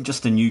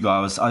just a new guy.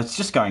 I was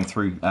just going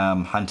through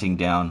hunting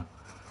down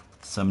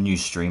some new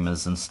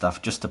streamers and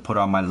stuff just to put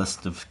on my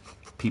list of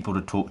people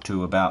to talk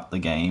to about the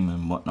game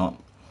and whatnot.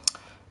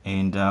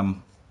 And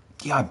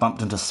I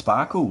bumped into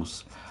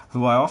Sparkles,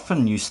 who I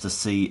often used to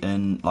see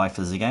in Life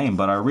as a Game,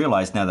 but I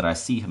realise now that I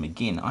see him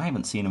again, I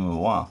haven't seen him in a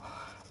while.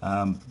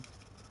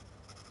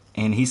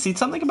 And he said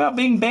something about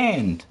being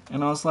banned,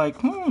 and I was like,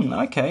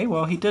 okay,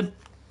 well, he did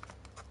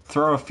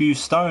throw a few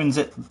stones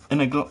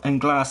in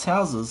glass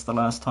houses the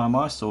last time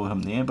I saw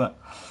him there, but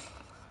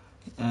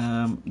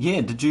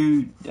did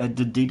you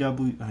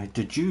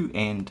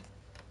and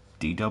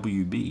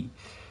DWB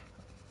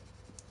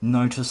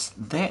notice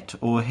that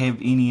or have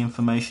any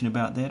information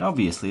about that?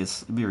 Obviously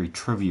it's very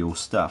trivial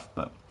stuff,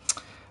 but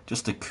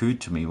just occurred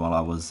to me while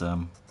I was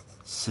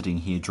sitting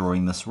here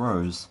drawing this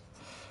rose.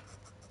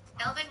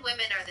 Elven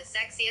women are the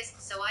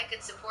sexiest, so I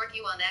could support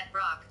you on that,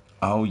 Brock.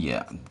 Oh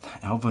yeah,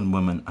 elven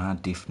women are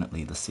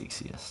definitely the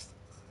sexiest.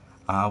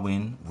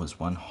 Arwen was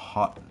one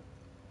hot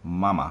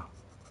mama.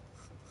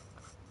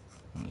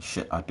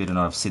 Shit, I better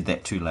not have said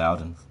that too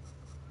loud, and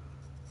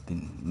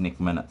then next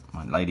minute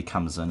my lady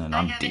comes in and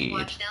I'm dead. I haven't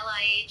watched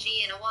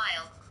LIAG in a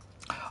while.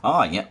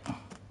 Oh, yeah.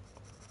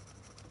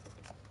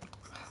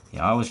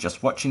 Yeah, I was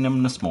just watching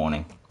them this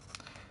morning.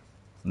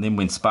 And then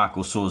when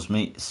Sparkle saw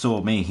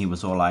me, he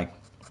was all like,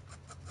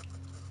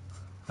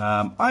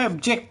 I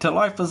object to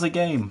Life as a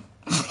Game.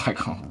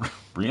 Like, oh,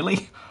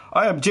 really?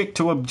 I object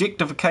to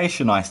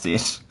objectification, I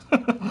said.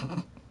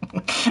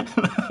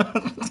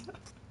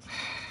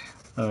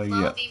 Oh, yeah.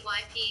 Lol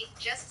VYP,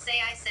 just say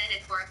I said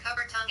it for a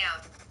cover tongue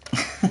out.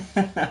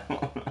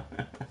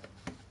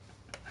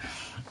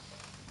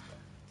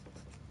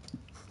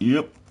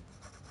 Yep.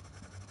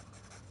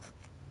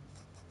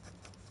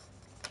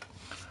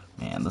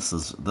 Man, this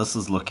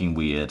is looking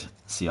weird.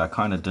 See, I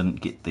kind of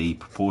didn't get the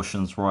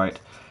proportions right,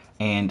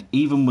 and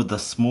even with the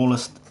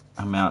smallest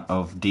amount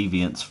of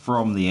deviance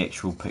from the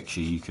actual picture,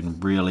 you can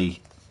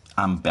really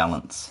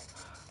unbalance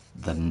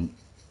the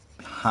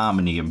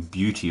harmony and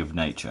beauty of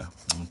nature,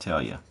 I'll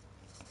tell you.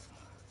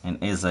 And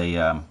as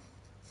a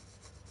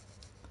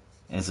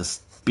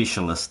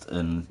specialist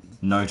in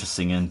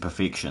noticing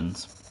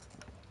imperfections,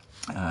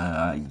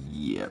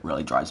 it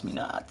really drives me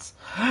nuts.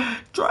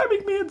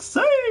 Driving me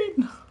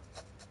insane.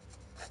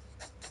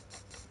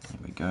 There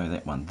we go,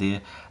 that one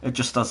there.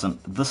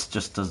 This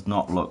just does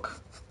not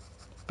look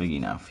big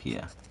enough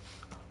here.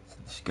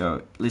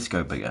 Let's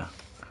go bigger.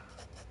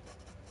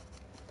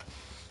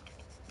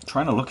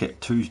 trying to look at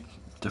two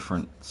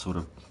different sort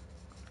of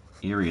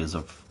areas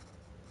of.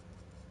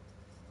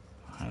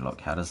 Hey, look,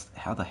 how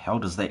the hell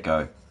does that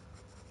go?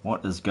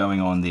 What is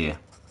going on there?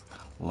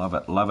 Love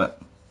it, love it.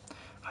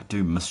 I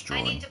do miss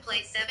drawing. I need to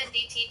play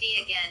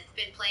 7DTD again.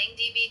 Been playing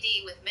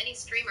DVD with many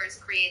streamers.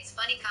 Creates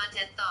funny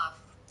content.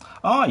 Though.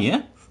 Oh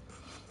yeah.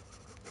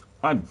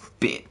 I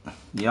bet.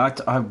 Yeah,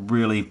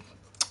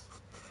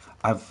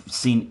 I've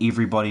seen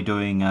everybody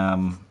doing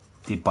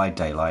Dead by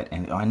Daylight,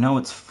 and I know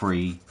it's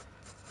free,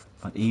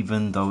 but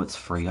even though it's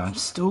free, I'm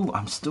still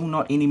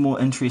not any more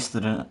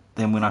interested in it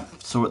than when I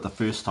saw it the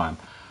first time.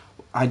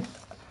 I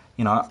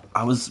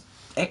was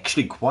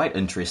actually quite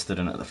interested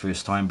in it the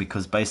first time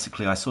because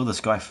basically I saw this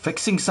guy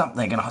fixing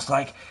something, and I was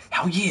like,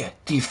 hell yeah,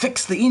 do you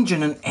fix the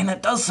engine and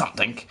it does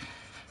something?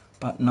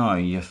 But no,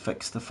 you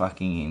fix the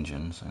fucking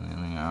engines, and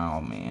then,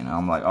 oh man,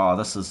 I'm like, oh,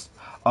 this is,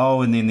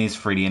 oh, and then there's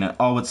Freddy in it,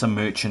 oh, it's a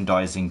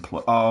merchandising,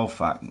 oh,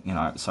 fuck,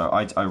 so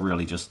I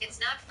really just... It's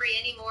not free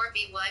anymore,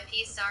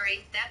 VYP,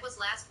 sorry, that was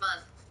last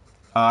month.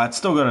 It's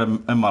still got it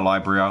in my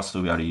library, I'll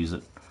still be able to use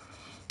it.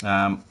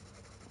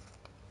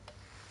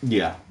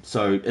 Yeah,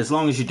 so as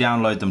long as you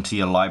download them to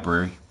your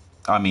library,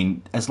 I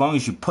mean, as long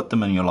as you put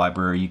them in your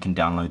library, you can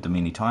download them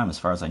anytime, as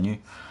far as I knew.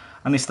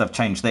 Unless they've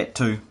changed that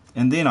too,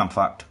 and then I'm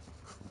fucked.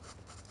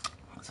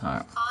 So,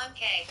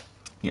 okay.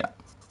 Yeah.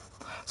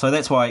 So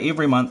that's why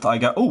every month I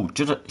go, oh,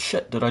 did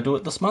I do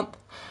it this month?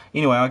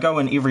 Anyway, I go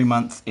in every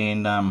month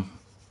and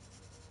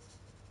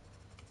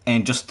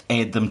just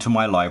add them to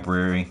my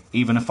library,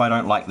 even if I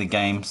don't like the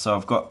game. So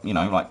I've got,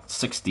 like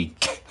 60,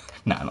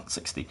 no, not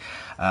 60.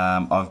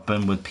 I've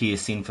been with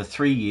PSN for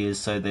 3 years,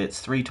 so that's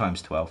 3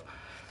 times 12,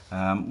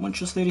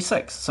 which is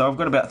 36. So I've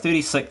got about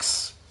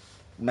 36,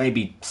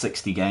 maybe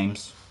 60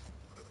 games.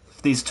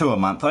 There's 2 a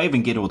month. I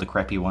even get all the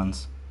crappy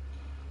ones.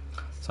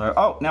 So,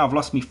 oh, now I've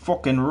lost me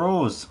fucking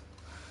Rose.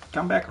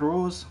 Come back,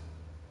 Rose.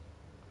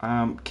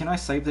 Can I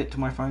save that to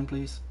my phone,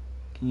 please?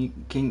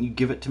 Can you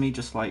give it to me?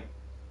 Just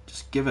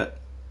give it.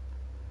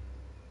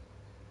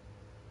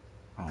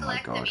 Oh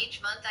Collect my god. them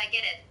each month, I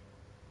get it.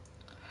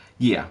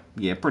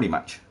 Yeah, pretty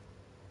much.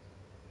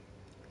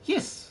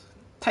 Yes,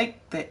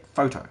 take that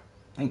photo.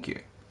 Thank you.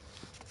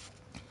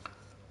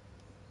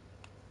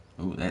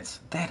 Oh, that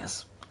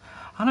is.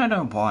 I don't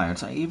know why.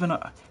 It's like, even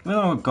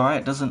though a guy,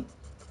 it doesn't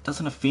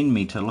offend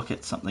me to look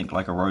at something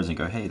like a rose and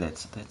go, hey,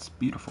 that's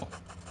beautiful.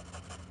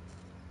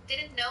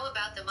 Didn't know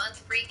about the month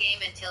free game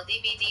until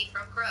DVD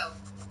from Crow.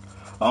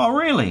 Oh,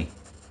 really?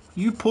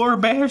 You poor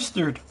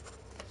bastard.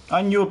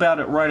 I knew about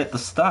it right at the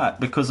start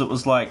because it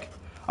was like,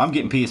 I'm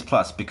getting PS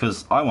Plus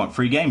because I want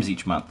free games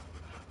each month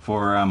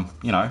for,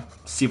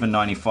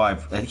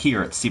 $7.95.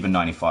 Here it's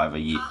 $7.95 a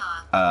year,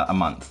 a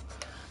month.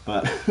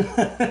 But...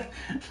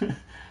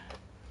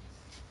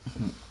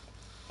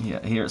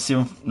 yeah, here it's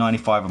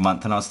 $7.95 a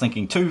month, and I was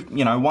thinking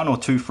 1 or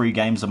 2 free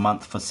games a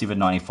month for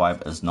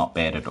 $7.95 is not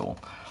bad at all.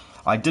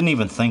 I didn't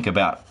even think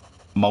about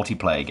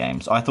multiplayer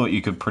games. I thought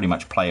you could pretty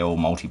much play all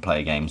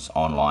multiplayer games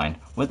online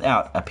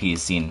without a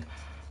PSN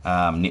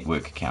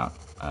network account.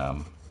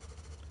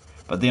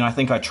 But then I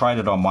think I tried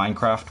it on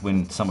Minecraft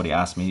when somebody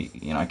asked me,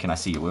 can I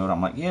see your world?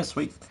 I'm like, yeah,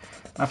 sweet.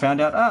 I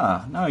found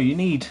out, no, you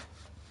need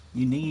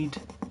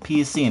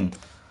PSN.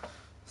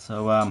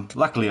 So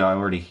luckily I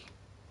already,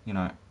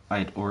 I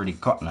had already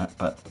gotten it,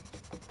 but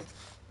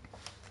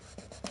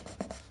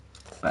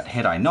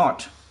had I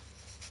not,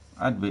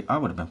 I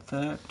would have been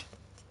fucked.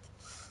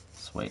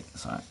 Sweet.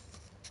 So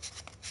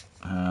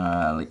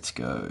let's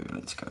go.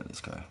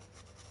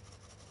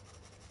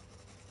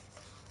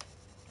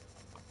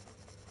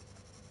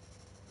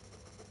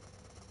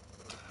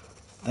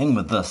 Thing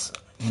with this,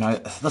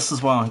 this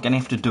is why I'm gonna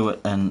have to do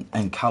it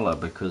in color,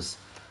 because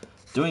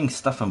doing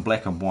stuff in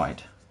black and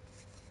white,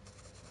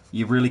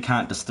 you really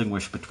can't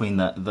distinguish between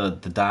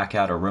the dark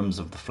outer rims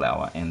of the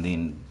flower and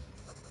then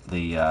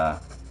the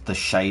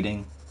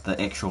shading,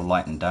 the actual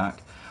light and dark,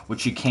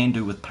 which you can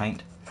do with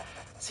paint.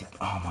 See,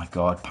 oh my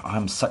god,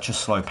 I'm such a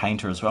slow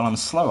painter as well. I'm a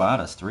slow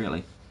artist,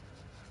 really.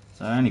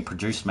 So I only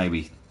produce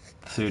maybe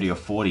 30 or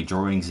 40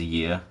 drawings a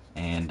year,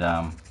 and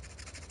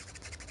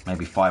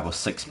maybe 5 or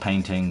 6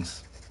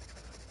 paintings,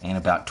 and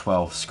about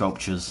 12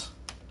 sculptures.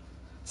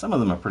 Some of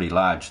them are pretty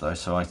large though,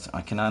 so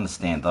I can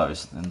understand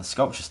those, and the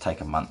sculptures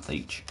take a month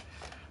each.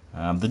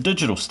 The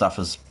digital stuff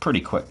is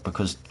pretty quick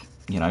because,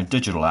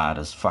 digital art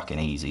is fucking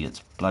easy. It's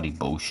bloody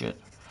bullshit.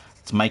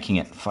 It's making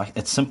it,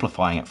 it's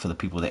simplifying it for the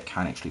people that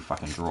can't actually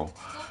fucking draw. The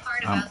cool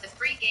part about the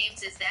free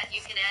games is that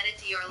you can add it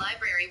to your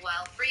library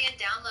while free and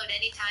download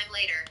anytime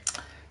later.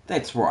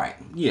 That's right.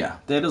 Yeah,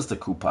 that is the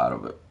cool part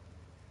of it.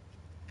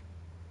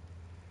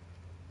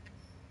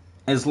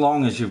 As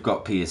long as you've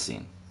got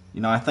PSN.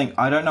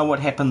 I don't know what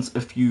happens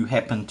if you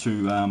happen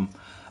to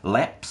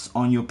lapse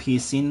on your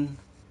PSN.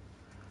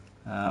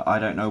 I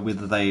don't know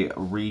whether they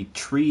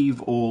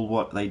retrieve all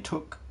what they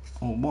took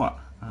or what.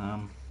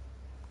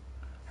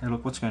 Hey,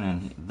 look, what's going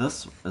on here?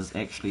 This is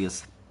actually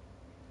is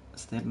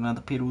that another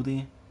petal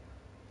there?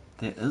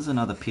 There is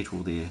another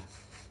petal there.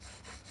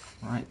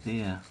 Right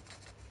there.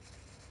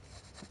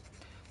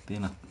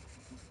 Then a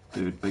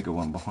third bigger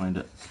one behind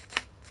it.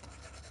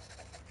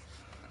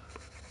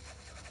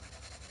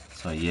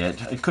 So yeah,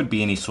 it could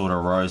be any sort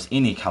of rose,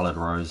 any coloured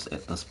rose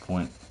at this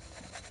point.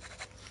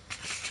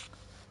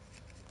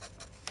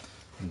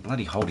 I'm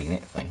bloody holding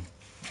that thing.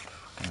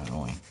 Fucking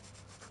annoying.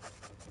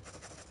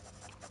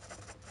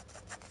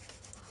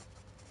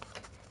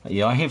 But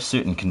yeah, I have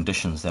certain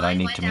conditions that I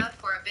need to meet. Went out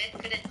for a bit,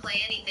 couldn't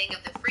play anything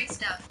of the free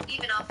stuff,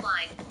 even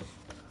offline.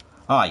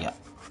 Oh yeah.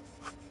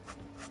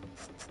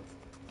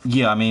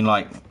 Yeah, I mean,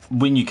 like,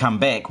 when you come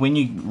back, when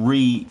you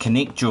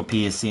reconnect your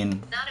PSN...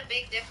 Not a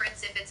big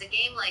difference if it's a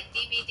game like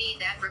DVD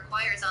that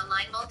requires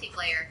online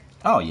multiplayer.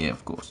 Oh, yeah,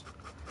 of course.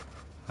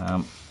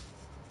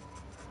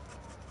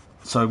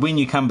 So when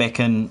you come back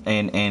in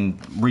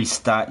and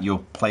restart your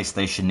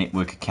PlayStation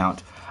Network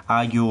account,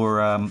 are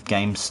your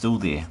games still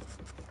there?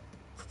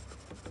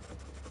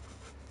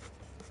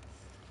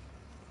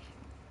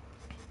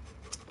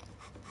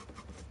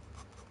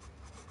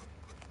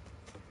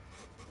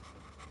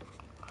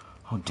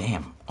 Oh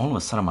damn, all of a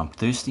sudden I'm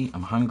thirsty,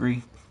 I'm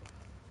hungry,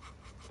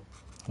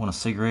 I want a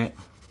cigarette.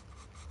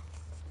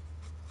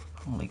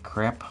 Holy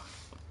crap.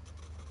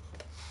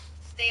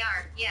 They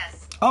are,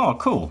 yes. Oh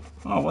cool,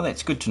 oh well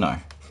that's good to know.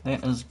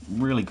 That is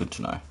really good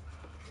to know.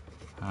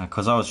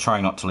 Because I was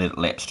trying not to let it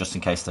lapse just in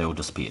case they all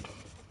disappeared.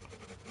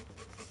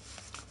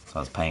 So I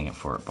was paying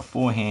for it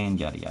beforehand,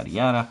 yada yada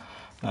yada.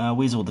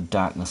 Where's all the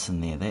darkness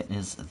in there?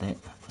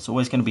 It's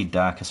always going to be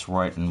darkest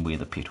right in where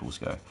the petals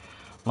go.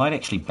 Light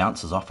actually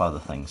bounces off other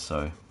things,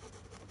 so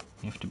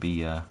you have to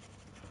be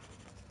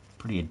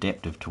pretty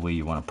adaptive to where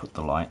you want to put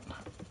the light,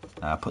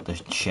 put the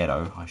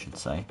shadow, I should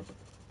say.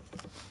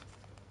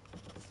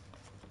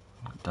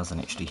 It doesn't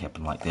actually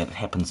happen like that. It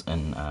happens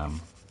in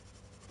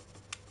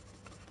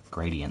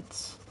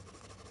gradients,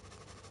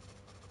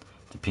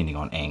 depending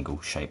on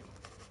angle, shape,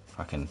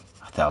 fucking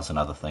 1,000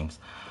 other things.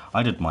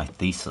 I did my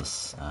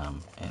thesis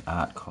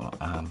at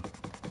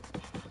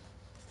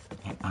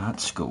art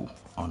school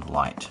on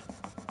light.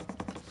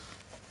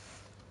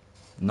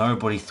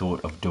 Nobody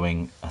thought of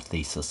doing a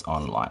thesis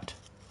on light.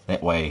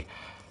 That way,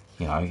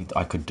 you know,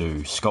 I could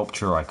do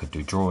sculpture, I could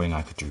do drawing,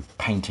 I could do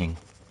painting.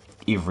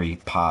 Every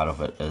part of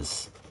it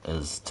is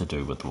to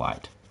do with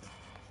light.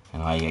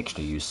 And I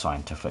actually use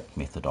scientific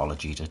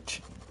methodology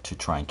to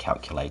try and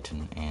calculate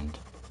and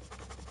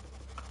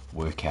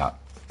work out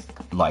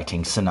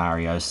lighting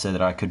scenarios so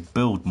that I could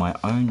build my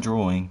own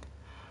drawing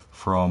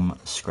from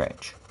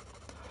scratch.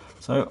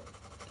 So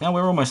now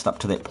we're almost up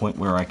to that point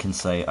where I can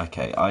say,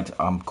 okay,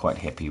 I'm quite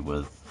happy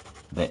with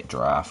that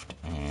draft,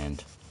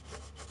 and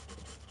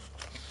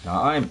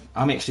now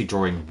I'm actually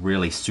drawing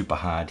really super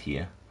hard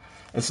here.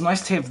 It's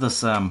nice to have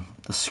this the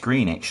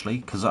screen actually,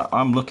 because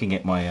I'm looking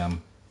at my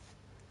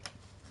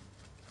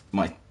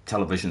my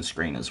television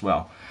screen as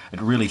well.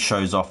 It really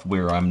shows off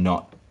where I've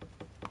not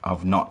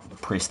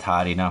pressed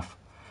hard enough.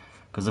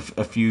 Because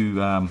if you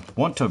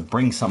want to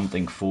bring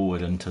something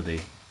forward into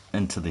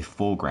the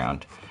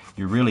foreground,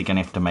 you're really going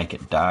to have to make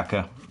it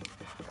darker.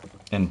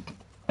 And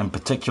in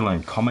particular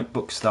in comic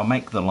books, they'll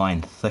make the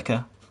line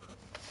thicker,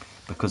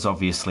 because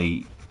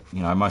obviously,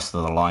 you know, most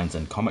of the lines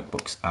in comic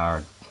books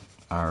are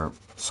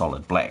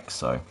solid black.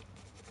 So,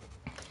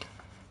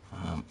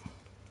 but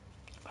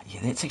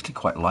yeah, that's actually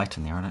quite light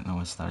in there. I don't know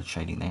why I started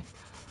shading that.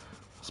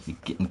 Must be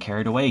getting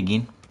carried away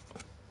again.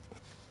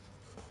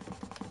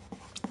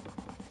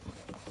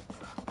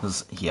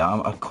 Because, yeah,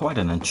 I'm quite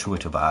an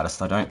intuitive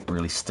artist. I don't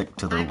really stick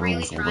to the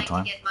rules all the time. I'm really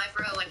trying to get my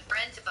bro and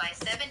friend to buy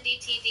 7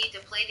 DTD to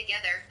play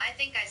together. I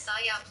think I saw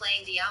y'all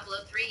playing Diablo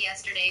 3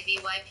 yesterday,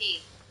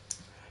 VYP.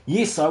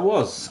 Yes, I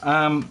was.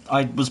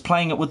 I was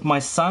playing it with my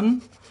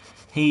son.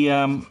 He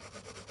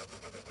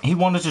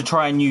wanted to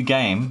try a new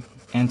game,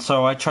 and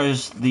so I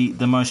chose the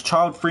most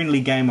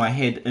child-friendly game I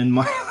had in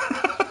my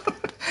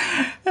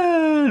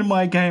in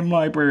my game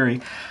library.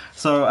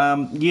 So,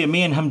 yeah,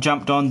 me and him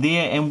jumped on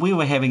there, and we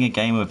were having a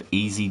game of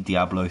easy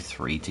Diablo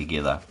 3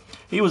 together.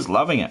 He was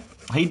loving it.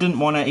 He didn't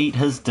want to eat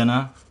his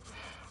dinner.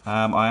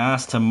 I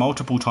asked him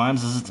multiple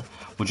times,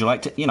 would you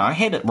like to... You know, I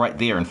had it right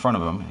there in front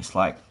of him. He's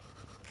like,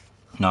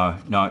 no,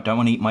 don't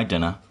want to eat my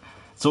dinner.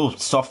 It's all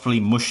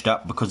softly mushed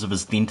up because of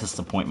his dentist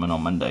appointment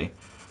on Monday.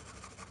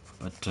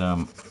 But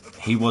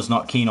he was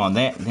not keen on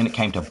that. And then it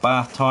came to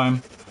bath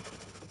time,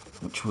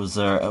 which was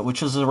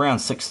around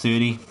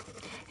 6:30.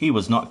 He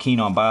was not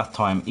keen on bath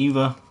time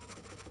either,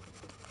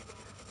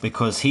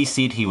 because he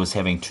said he was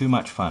having too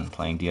much fun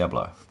playing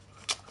Diablo.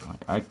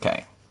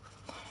 Okay.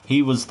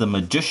 He was the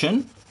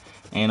magician,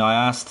 and I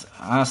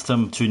asked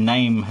him to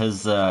name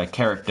his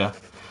character,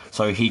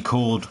 so he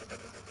called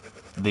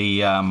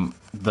the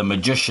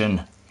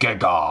magician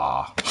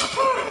Gegar.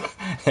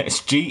 That's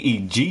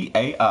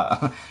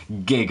Gegar,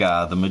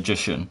 Gegar the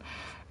magician.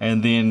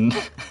 And then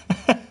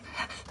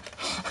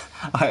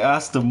I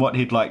asked him what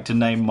he'd like to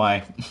name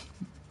my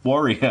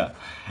warrior,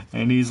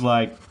 and he's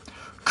like,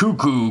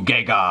 Cuckoo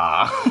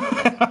Gegar.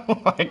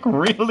 I'm like,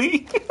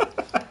 really?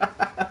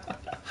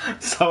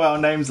 So our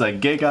names are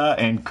Gegar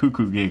and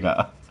Cuckoo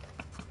Gegar.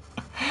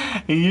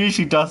 He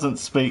usually doesn't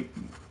speak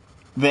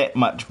that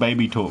much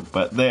baby talk,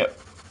 but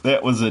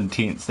that was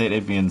intense. That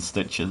had me in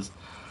stitches.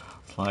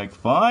 It's like,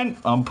 fine,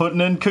 I'm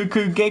putting in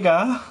Cuckoo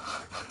Giga.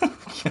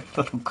 You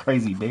little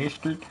crazy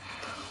bastard.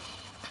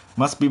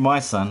 Must be my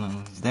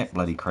son. He's that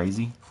bloody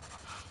crazy.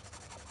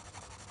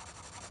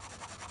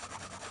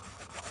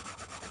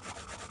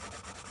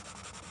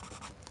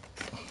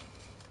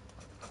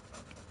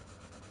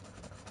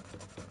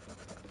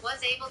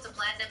 Was able to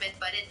platinum it,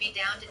 but it'd be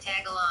down to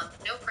tag along.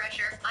 No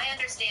pressure. I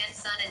understand,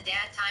 son and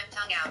dad time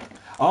tongue out.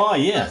 Oh,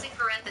 yeah. Closing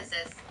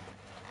parenthesis.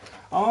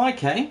 Oh,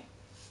 okay.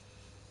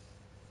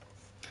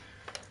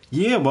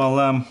 Yeah,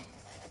 well,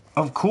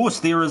 of course,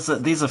 there's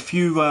a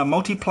few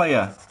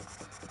multiplayer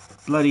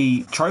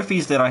bloody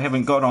trophies that I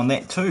haven't got on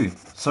that too.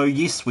 So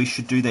yes, we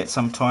should do that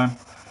sometime.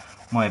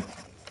 My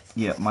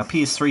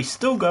PS3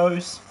 still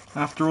goes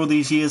after all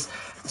these years.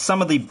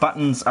 Some of the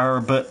buttons are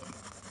a bit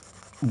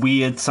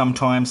weird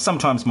sometimes.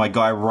 Sometimes my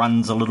guy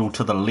runs a little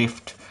to the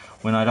left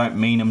when I don't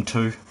mean him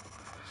to.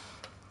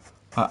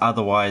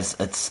 Otherwise,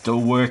 it's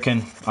still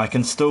working. I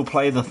can still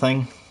play the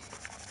thing.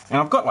 And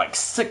I've got like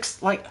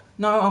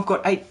I've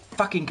got 8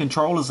 fucking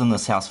controllers in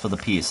this house for the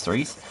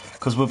PS3s.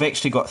 Because we've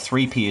actually got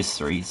 3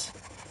 PS3s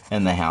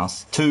in the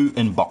house. 2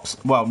 in box.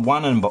 Well,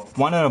 one in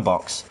a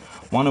box.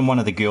 One in one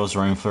of the girls'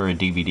 room for a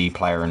DVD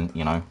player. And,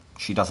 you know,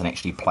 she doesn't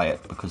actually play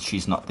it because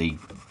she's not the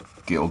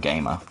girl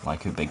gamer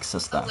like her big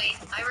sister. Oh wait,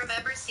 I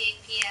remember seeing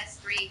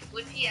PS3.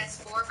 Would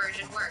PS4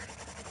 version work?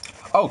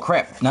 Oh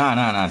crap. No,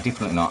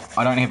 definitely not.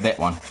 I don't have that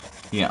one.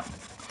 Yeah.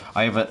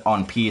 I have it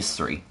on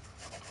PS3.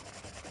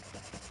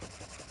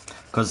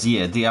 Because,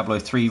 yeah, Diablo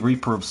 3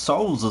 Reaper of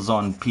Souls is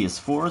on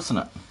PS4, isn't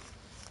it?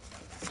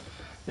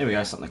 There we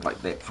go, something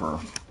like that for...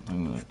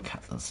 I'm going to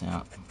cut this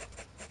out.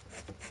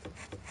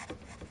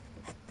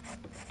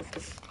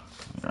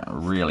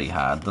 Really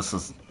hard. This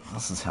is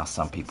how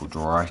some people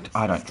draw.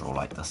 I don't draw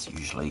like this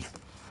usually.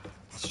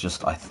 It's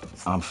just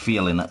I'm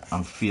feeling it.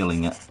 I'm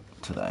feeling it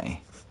today.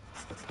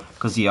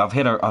 Because yeah,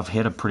 I've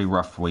had a pretty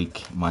rough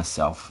week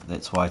myself.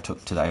 That's why I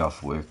took today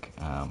off work.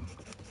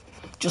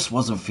 Just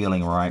wasn't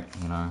feeling right,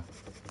 you know.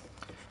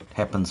 It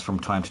happens from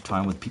time to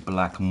time with people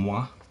like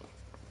moi.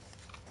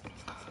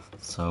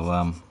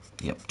 So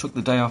yep, took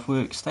the day off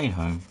work, stayed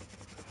home,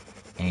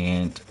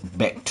 and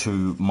back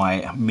to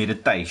my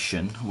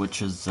meditation,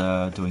 which is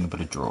doing a bit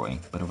of drawing,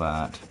 a bit of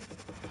art.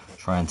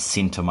 Try and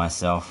center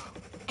myself,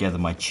 gather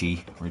my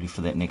chi, ready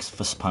for that next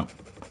fist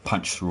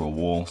punch through a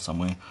wall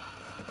somewhere.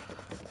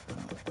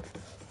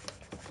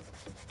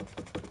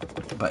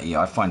 But yeah,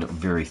 I find it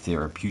very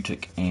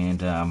therapeutic,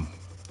 and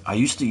I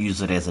used to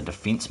use it as a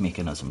defense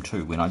mechanism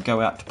too. When I'd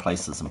go out to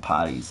places and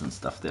parties and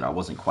stuff that I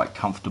wasn't quite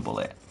comfortable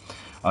at,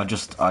 I'd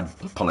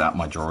pull out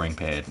my drawing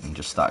pad and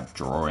just start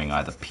drawing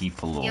either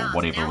people or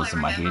whatever was in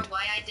my head.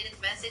 Why I didn't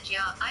message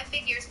ya. I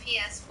figures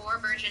PS4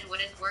 version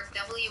wouldn't work.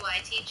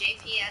 WITJ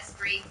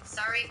PS3.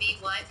 Sorry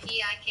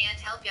BYP, I can't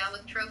help ya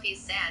with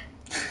trophies,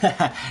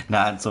 sad.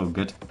 Nah, it's all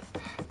good.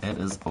 It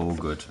is all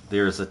good.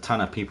 There is a ton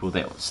of people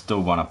that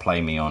still want to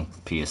play me on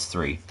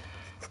PS3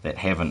 that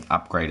haven't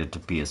upgraded to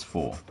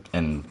PS4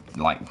 in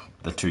like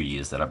the 2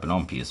 years that I've been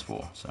on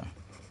PS4. So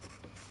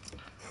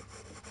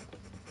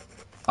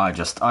I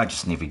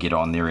just never get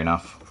on there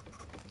enough.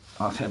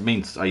 It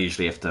means I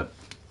usually have to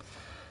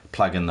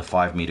plug in the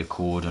 5-meter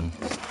cord and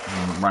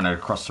run it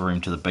across the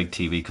room to the big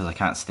TV because I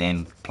can't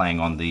stand playing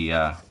on the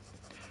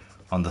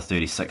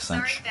 36-inch.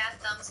 Sorry, Fat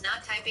Thumb's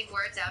not typing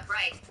words out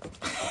right.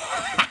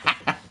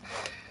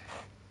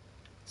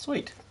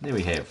 Sweet. There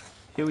we have.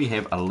 Here we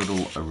have a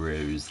little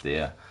rose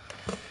there.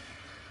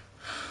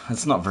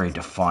 It's not very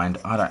defined.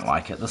 I don't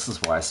like it. This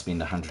is why I spend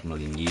 100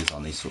 million years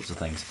on these sorts of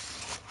things.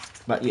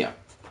 But yeah.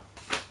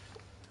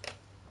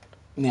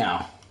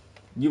 Now,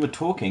 you were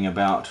talking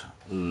about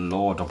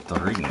Lord of the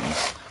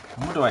Rings.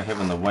 And what do I have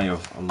in the way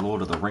of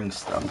Lord of the Rings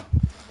stuff?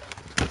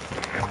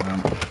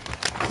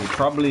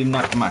 Probably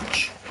not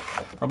much.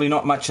 Probably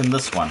not much in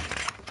this one.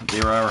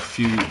 There are a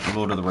few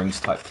Lord of the Rings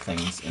type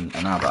things in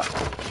another.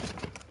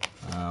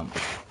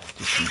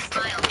 Just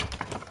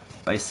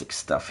some basic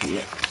stuff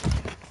here.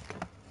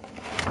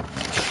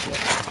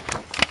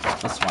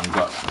 This one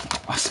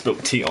I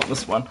spilt tea on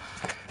this one.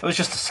 It was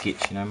just a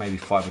sketch, you know, maybe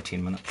 5 or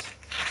 10 minutes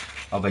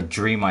of a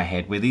dream I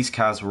had where these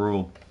cars were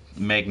all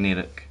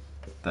magnetic.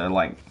 They're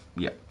like,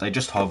 yeah, they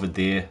just hovered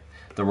there.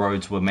 The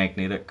roads were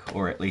magnetic,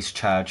 or at least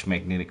charged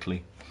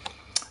magnetically.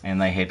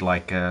 And they had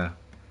like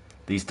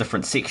these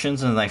different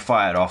sections, and they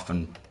fired off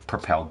and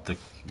propelled the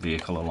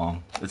vehicle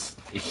along.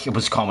 It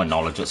was common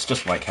knowledge. It's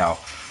just like how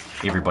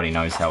everybody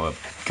knows how a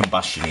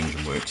combustion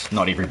engine works.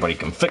 Not everybody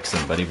can fix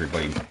them, but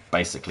everybody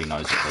basically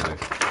knows what they do.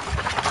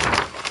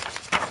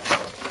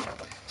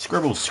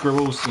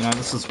 Scribbles, you know,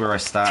 this is where I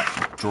start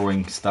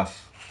drawing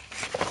stuff.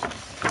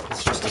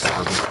 It's just a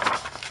scribble.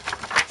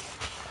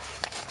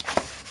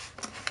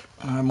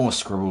 No more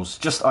scribbles,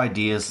 just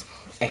ideas,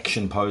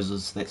 action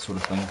poses, that sort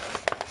of thing.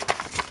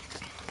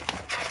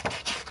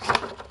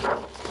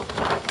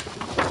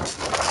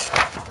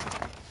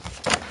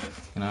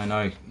 You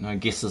know, no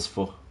guesses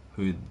for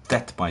who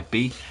that might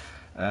be.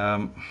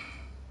 Yeah,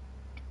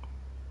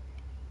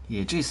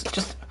 geez,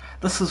 just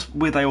this is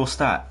where they all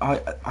start.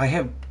 I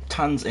have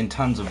tons and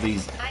tons of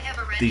these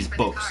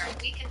books.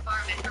 We can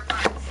farm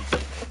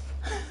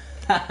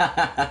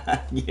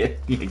Yeah,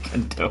 you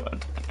can do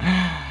it.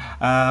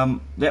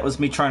 That was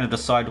me trying to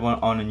decide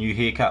on a new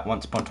haircut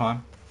once upon a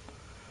time.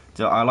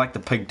 So I like the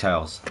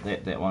pigtails.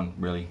 That one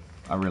really,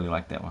 I really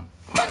like that one.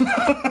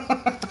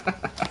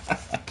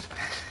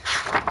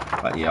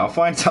 But yeah, I'll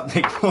find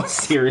something more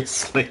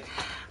seriously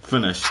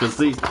finished, because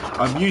these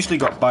I've usually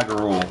got bugger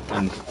all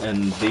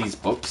in these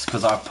books,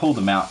 because I pull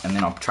them out and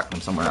then I'll chuck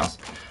them somewhere else.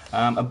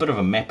 A bit of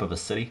a map of a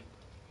city.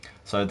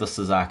 So this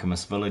is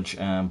Artemis Village,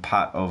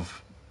 part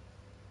of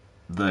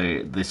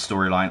the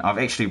storyline. I've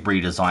actually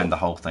redesigned the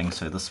whole thing,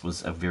 so this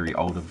was a very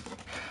older,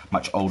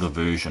 much older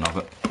version of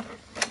it.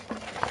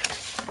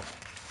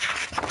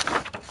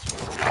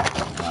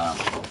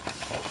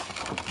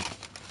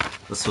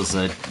 This was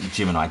a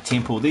Gemini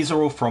temple. These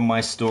are all from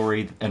my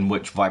story, in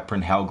which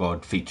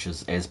Vypran-Hellgod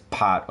features as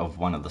part of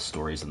one of the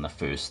stories in the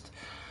first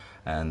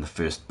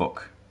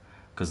book.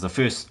 Because the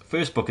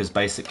first book is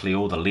basically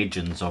all the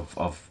legends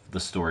of the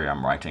story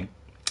I'm writing,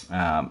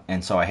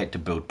 and so I had to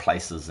build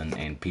places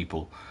and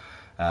people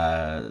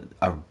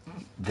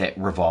that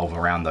revolve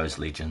around those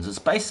legends. It's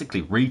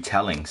basically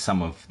retelling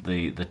some of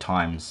the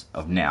times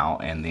of now,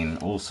 and then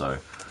also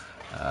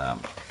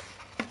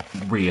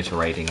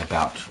reiterating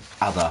about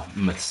other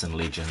myths and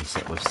legends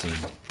that we've seen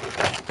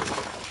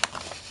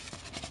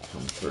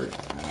come through.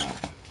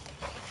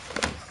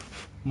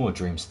 More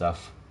dream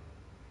stuff.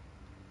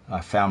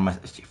 I found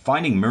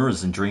finding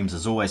mirrors in dreams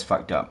is always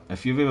fucked up.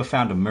 If you've ever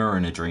found a mirror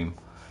in a dream,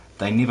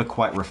 they never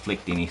quite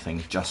reflect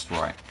anything just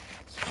right.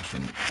 It's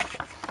fucking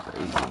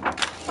crazy.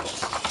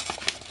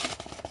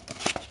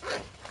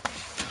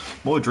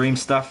 More dream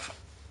stuff.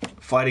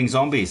 Fighting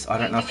zombies. I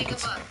don't know if you can.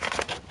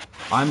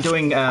 I'm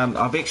doing.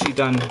 I've actually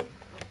done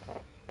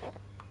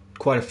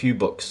quite a few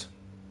books.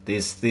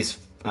 There's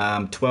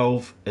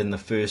 12 in the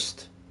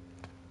first.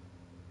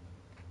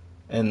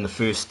 I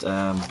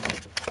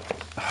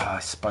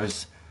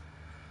suppose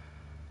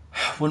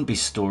wouldn't be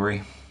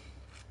story.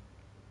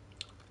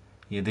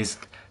 Yeah, there's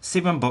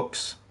 7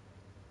 books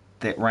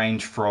that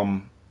range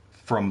from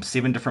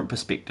 7 different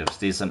perspectives.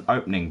 There's an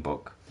opening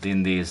book,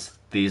 then there's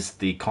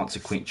the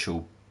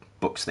consequential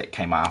books that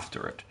came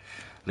after it,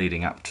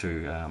 leading up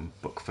to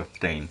book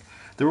 15.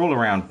 They're all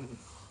around,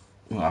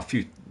 well,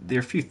 they're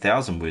a few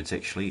thousand words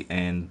actually,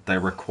 and they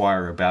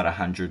require about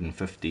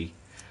 150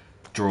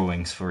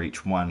 drawings for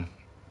each one,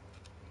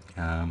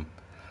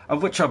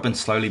 of which I've been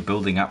slowly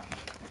building up,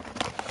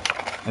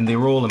 and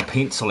they're all in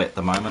pencil at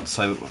the moment.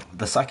 So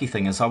the sucky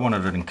thing is I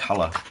wanted it in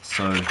colour,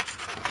 so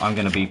I'm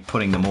going to be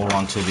putting them all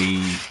onto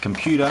the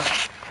computer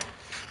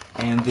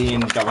and then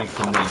going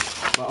from there.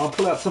 But I'll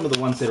pull out some of the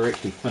ones that are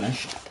actually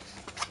finished.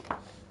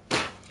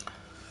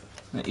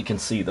 You can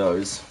see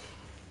those.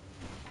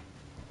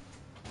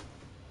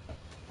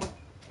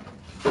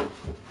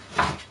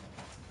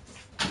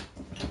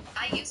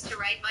 I used to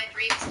write my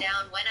dreams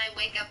down when I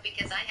wake up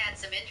because I had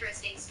some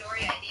interesting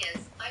story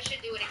ideas. I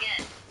should do it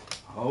again.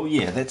 Oh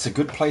yeah, that's a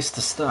good place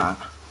to start.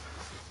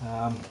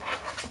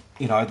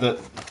 You know,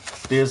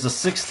 there's a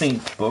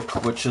 16th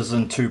book which is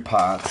in 2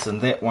 parts,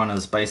 and that one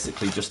is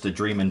basically just a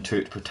dream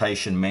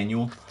interpretation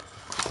manual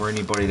for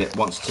anybody that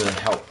wants to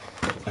help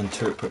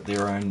interpret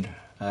their own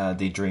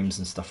their dreams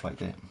and stuff like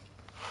that.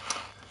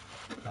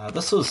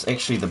 This was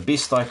actually the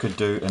best I could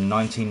do in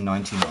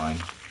 1999.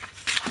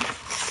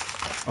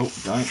 Oh,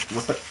 don't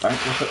whip it! Don't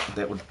whip it!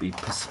 That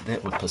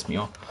would piss me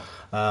off.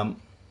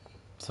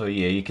 So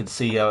yeah, you can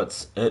see how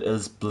it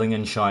is bling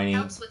and shiny.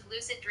 Helps with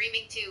lucid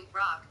dreaming too,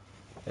 Rock.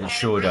 It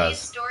sure does. I had a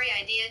story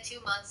idea 2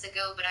 months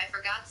ago, but I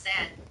forgot.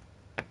 Sad.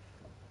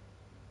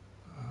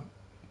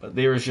 But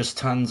there is just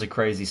tons of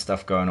crazy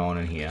stuff going on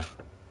in here.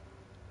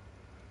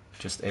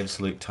 Just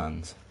absolute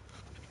tons.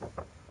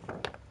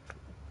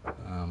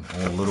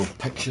 All little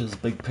pictures,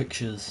 big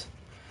pictures.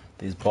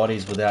 There's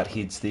bodies without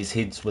heads, there's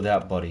heads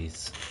without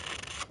bodies.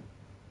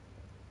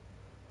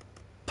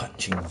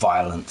 Punching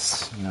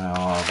violence. You know, it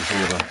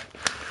was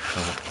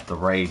all the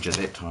rage at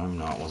that time.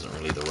 No, it wasn't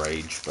really the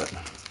rage, but...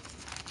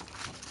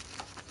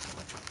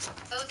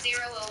 000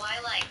 I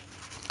like.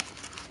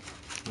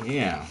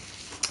 Yeah.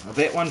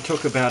 That one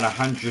took about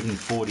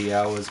 140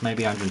 hours,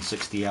 maybe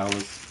 160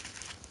 hours.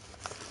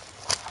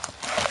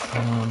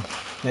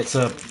 That's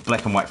a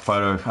black and white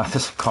photo. This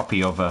is a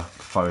copy of a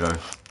photo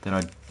that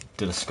I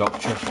did a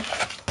sculpture.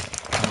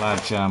 A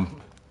large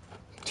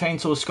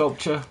chainsaw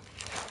sculpture.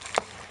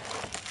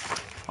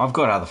 I've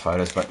got other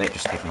photos, but that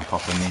just happened to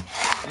pop in there.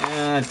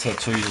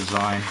 Tattoo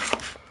design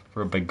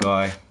for a big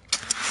guy.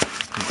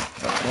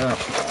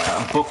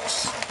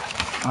 Books.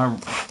 I,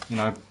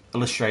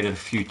 illustrated a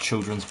few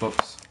children's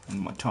books in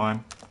my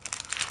time.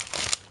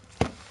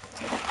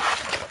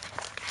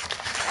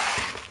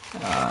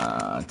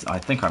 I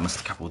think I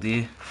missed a couple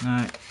there.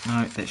 No,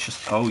 that's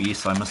just... Oh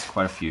yes, I missed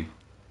quite a few.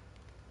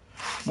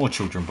 More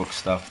children book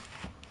stuff.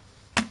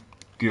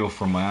 Girl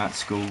from my art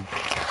school.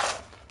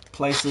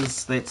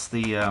 Places, that's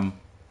the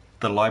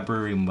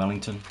library in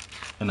Wellington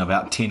in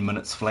about 10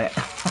 minutes flat.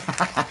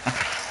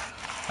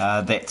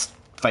 That's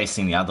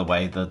facing the other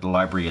way. The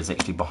library is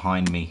actually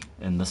behind me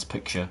in this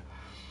picture.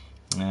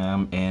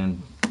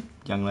 And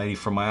young lady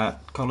from my art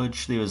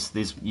college.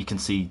 You can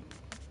see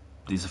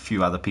there's a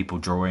few other people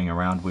drawing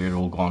around. We'd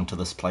all gone to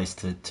this place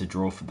to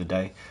draw for the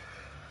day.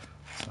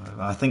 So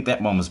I think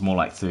that one was more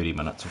like 30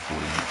 minutes or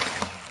 40 minutes.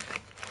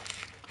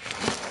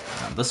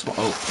 This one,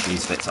 oh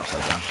geez, that's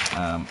upside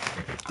down.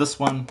 This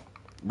one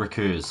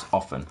recurs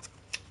often.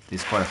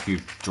 There's quite a few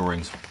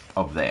drawings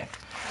of that.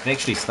 It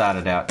actually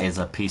started out as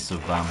a piece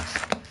of,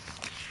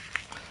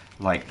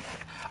 like,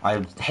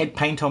 I had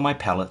paint on my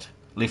palette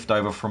left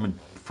over from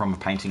a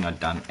painting I'd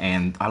done,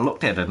 and I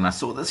looked at it and I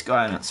saw this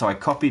guy in it, so I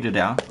copied it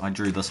out. I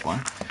drew this one,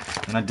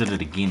 and I did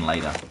it again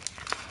later.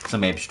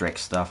 Some abstract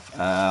stuff.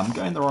 I'm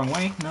going the wrong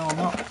way. No, I'm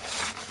not.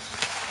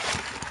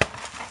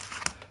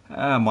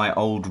 My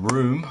old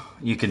room.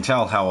 You can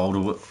tell how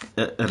old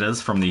it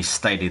is from the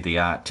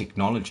state-of-the-art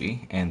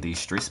technology and the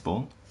stress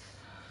ball.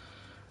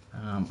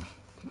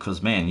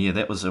 Because, man, yeah,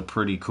 that was a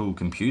pretty cool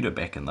computer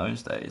back in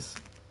those days.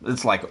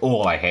 It's like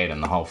all I had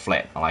in the whole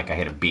flat. Like, I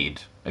had a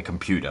bed, a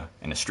computer,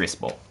 and a stress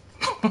ball.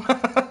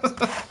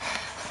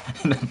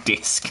 And a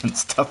desk and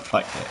stuff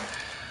like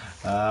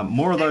that.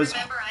 More of those... I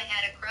remember I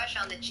had a crush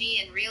on the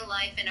G in real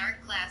life in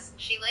art class.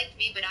 She liked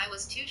me, but I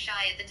was too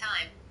shy at the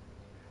time.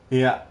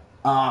 Yeah.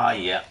 Ah,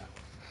 yeah.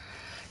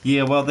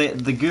 Yeah, well,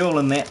 the girl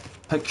in that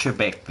picture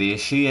back there,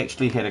 she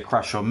actually had a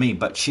crush on me,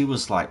 but she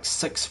was like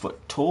 6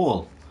 foot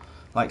tall.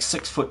 Like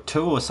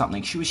 6'2" or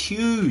something. She was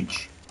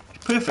huge.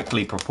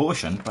 Perfectly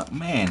proportioned, but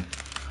man,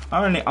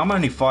 I'm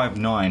only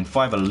 5'9",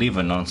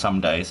 5'11" on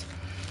some days.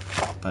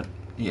 But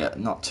yeah,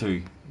 not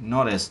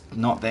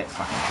that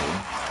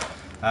fucking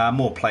cool.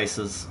 More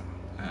places.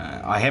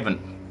 I haven't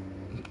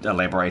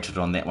elaborated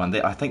on that one.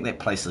 I think that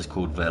place is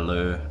called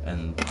Valeur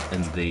in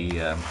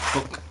the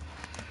book,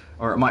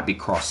 or it might be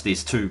Cross.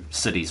 There's two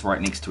cities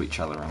right next to each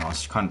other, and I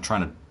was kind of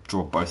trying to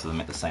draw both of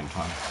them at the same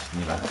time.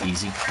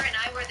 Easy. Her and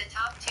I were the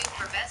top 2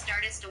 for Best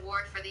Artist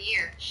Award for the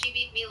year. She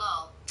beat me,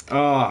 lol.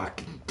 Oh,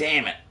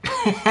 damn it.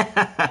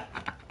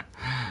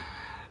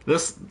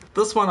 This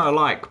one I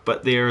like,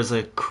 but there is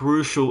a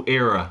crucial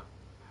error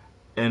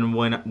in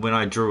when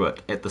I drew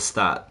it at the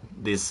start.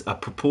 There's a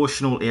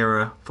proportional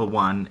error for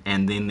one,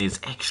 and then there's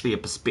actually a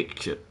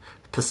perspective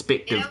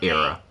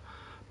error.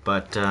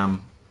 But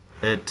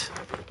it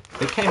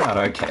came out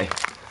okay.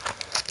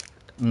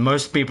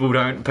 Most people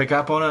don't pick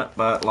up on it,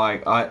 but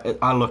like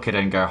I look at it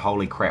and go,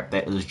 holy crap,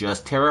 that is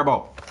just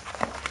terrible.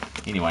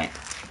 Anyway,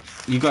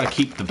 you've got to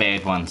keep the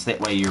bad ones. That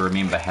way you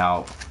remember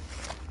how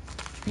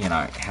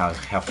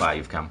far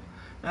you've come.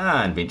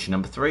 Invention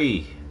number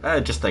 3.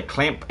 Just a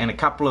clamp and a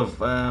couple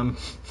of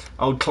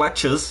old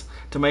clutches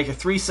to make a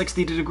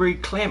 360-degree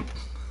clamp.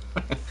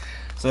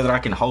 So that I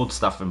can hold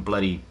stuff and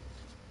bloody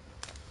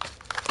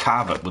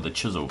carve it with a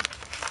chisel.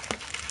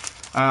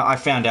 I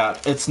found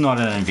out it's not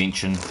an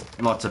invention.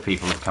 Lots of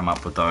people have come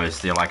up with those.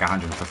 They're like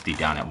 150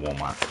 down at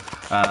Walmart.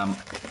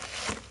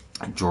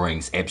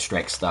 Drawings,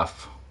 abstract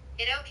stuff.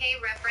 It okay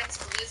reference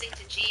to losing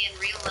to G in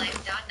real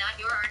life. Not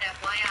your art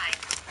FYI.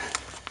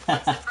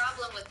 What's the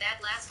problem with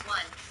that last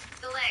one?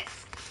 The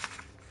legs.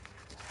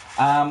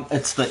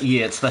 It's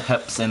the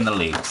hips and the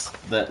legs.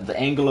 The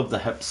angle of the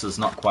hips is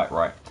not quite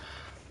right.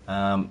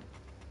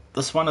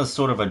 This one is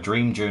sort of a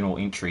dream journal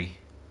entry.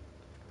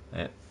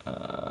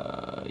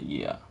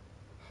 Yeah.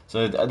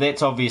 So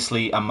that's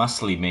obviously a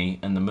muscly me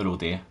in the middle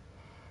there,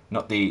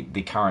 not the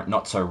current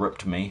not so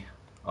ripped me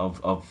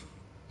of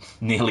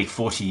nearly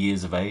 40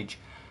 years of age.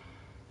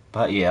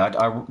 But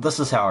yeah, this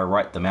is how I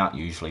write them out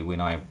usually when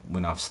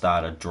I've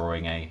started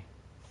drawing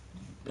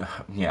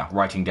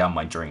writing down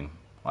my dream.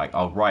 Like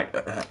I'll write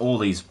all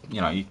these,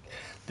 the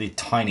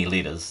tiny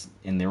letters,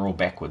 and they're all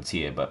backwards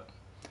here, but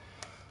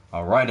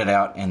I'll write it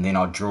out and then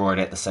I'll draw it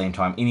at the same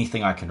time.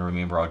 Anything I can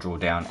remember I'll draw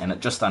down, and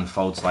it just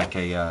unfolds like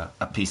a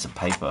piece of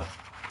paper,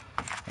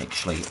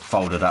 actually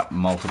folded up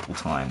multiple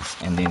times,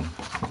 and then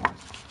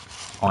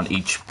on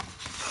each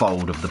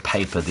fold of the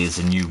paper there's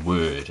a new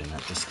word, and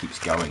it just keeps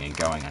going and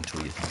going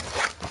until you think.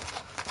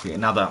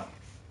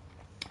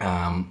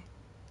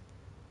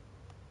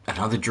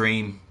 Another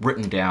dream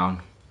written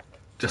down,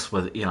 just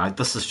with,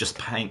 this is just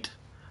paint,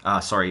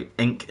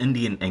 ink,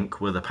 Indian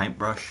ink with a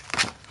paintbrush.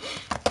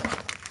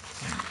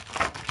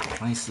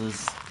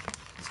 Places,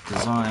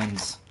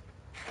 Designs.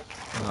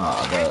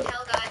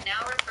 Vypran-Hellgod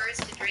now refers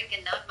to drink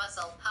and not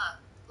muscle. Huh.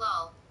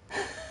 Lol.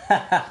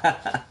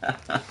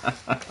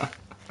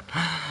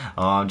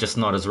 Oh, I'm just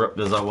not as ripped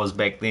as I was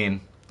back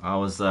then. I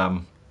was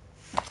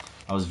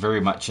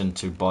very much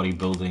into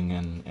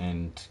bodybuilding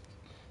and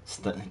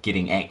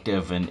getting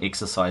active and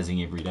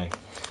exercising every day.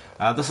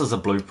 This is a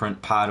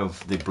blueprint, part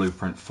of the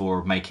blueprint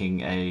for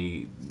making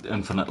a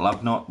infinite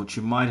love knot, which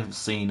you might have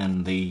seen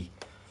in the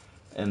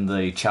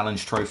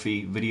challenge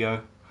trophy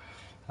video.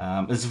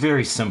 It's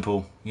very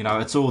simple,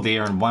 it's all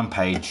there in one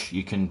page.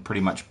 You can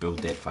pretty much build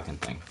that fucking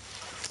thing.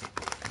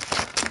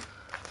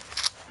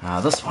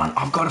 This one,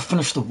 I've got to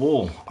finish the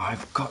wall.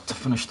 I've got to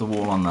finish the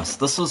wall on this.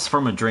 This is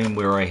from a dream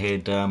where I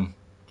had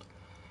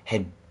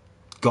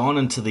gone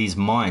into these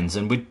mines,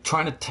 and we're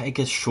trying to take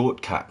a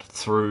shortcut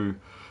through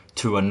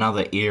to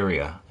another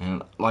area,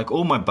 and like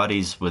all my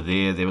buddies were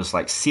there. There was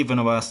like 7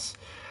 of us.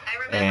 I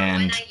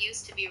remember when I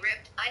used to be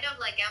ripped. I don't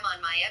like M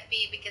on my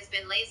FB because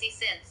been lazy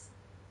since.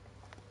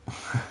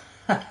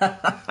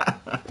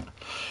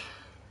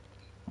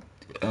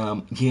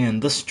 Yeah, in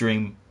this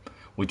stream,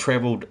 we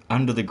travelled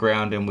under the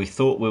ground and we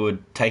thought we were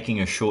taking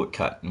a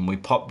shortcut, and we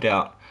popped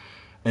out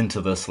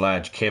into this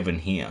large cavern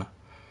here,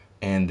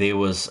 and there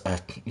was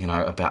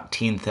about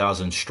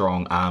 10,000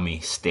 strong army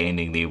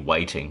standing there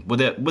waiting with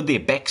their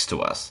backs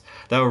to us.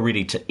 They were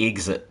ready to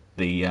exit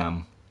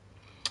the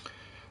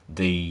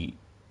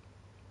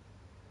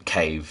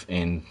cave,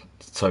 and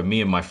so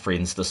me and my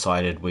friends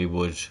decided we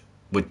would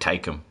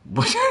take them.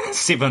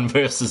 7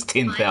 versus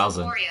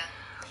 10,000.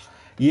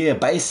 Yeah,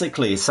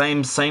 basically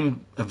same,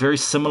 a very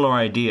similar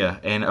idea,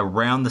 and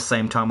around the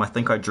same time. I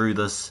think I drew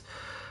this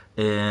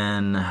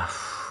in,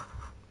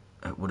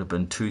 it would have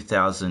been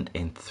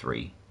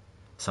 2003,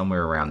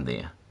 somewhere around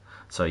there.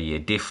 So yeah,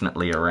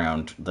 definitely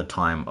around the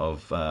time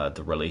of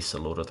the release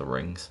of Lord of the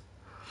Rings.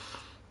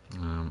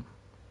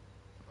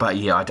 But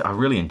yeah, I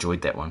really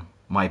enjoyed that one.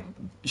 My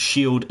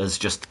shield is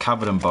just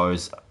covered in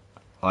bows,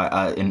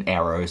 in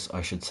arrows,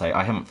 I should say.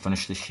 I haven't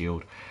finished the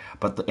shield,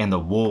 but the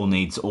wall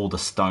needs all the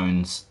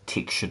stones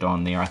textured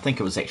on there. I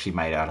think it was actually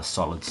made out of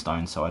solid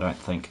stone, so I don't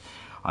think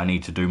I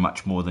need to do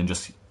much more than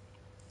just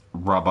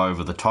rub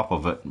over the top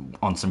of it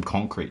on some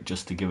concrete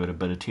just to give it a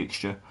bit of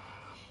texture,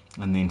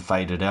 and then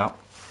fade it out.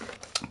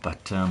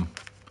 But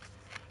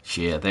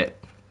yeah, that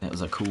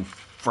was a cool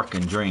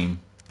frickin' dream.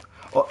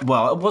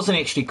 Well, it wasn't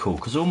actually cool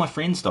because all my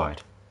friends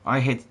died. I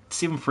had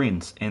 7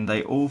 friends and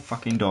they all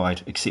fucking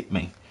died except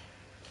me.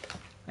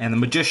 And the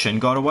magician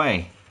got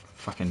away.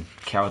 Fucking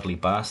cowardly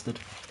bastard.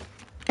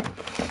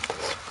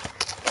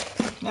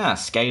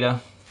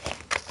 Skater.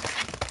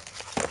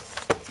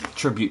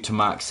 Tribute to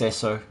Mark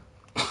Sasso,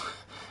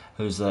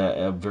 who's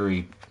a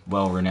very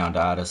well-renowned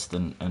artist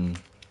in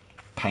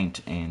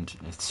paint and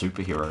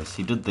superheroes.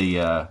 He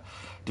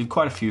did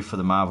quite a few for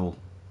the Marvel,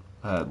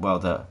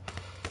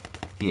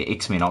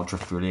 X-Men Ultra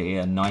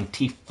Fury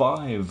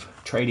 95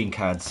 trading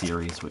card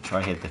series, which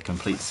I had the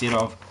complete set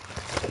of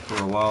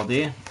for a while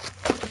there.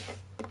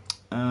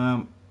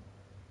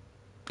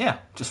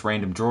 Just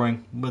random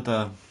drawing with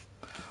a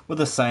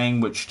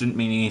saying which didn't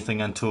mean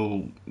anything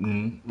until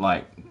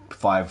like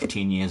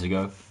 5-10 years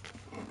ago.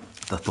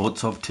 The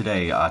thoughts of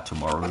today are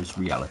tomorrow's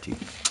reality.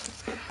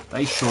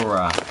 They sure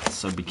are.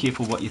 So be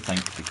careful what you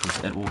think,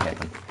 because it will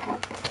happen.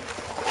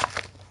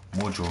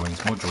 More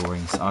drawings, more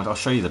drawings. I'll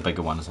show you the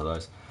bigger ones of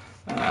those.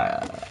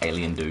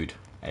 Alien dude.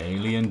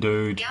 Alien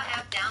dude. Yeah,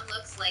 half down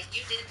looks like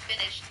you didn't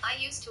finish. I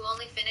used to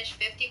only finish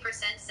 50%,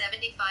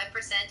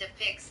 75% of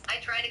picks. I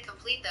try to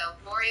complete though.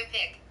 Moria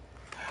pick.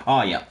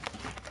 Oh yeah.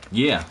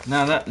 Yeah.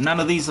 Now none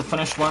of these are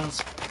finished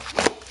ones,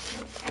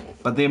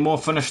 but they're more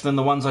finished than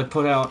the ones I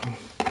put out.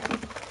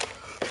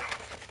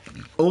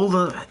 All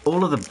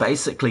of the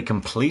basically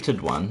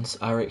completed ones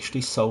are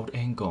actually sold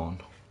and gone.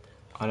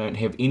 I don't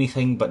have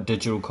anything but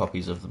digital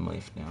copies of them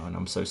left now, and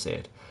I'm so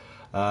sad.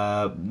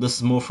 This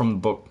is more from the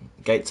book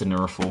Gates of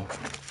Nirafal.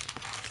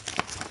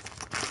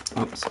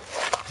 Oops.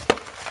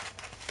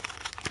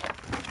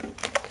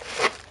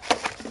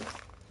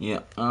 Yeah,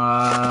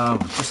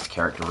 just a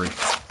character read.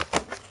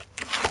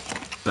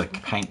 Bit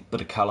of paint,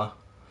 bit of colour.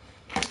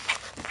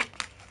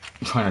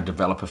 I'm trying to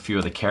develop a few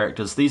of the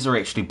characters. These are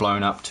actually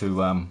blown up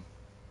to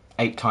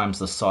 8 times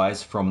the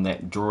size from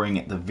that drawing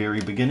at the very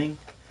beginning.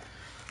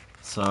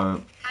 So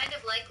kind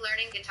of like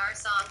learning guitar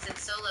songs and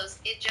solos.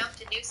 It jumped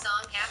to new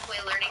song halfway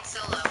learning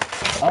solo.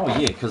 Oh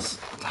yeah, because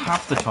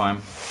half the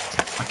time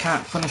I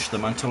can't finish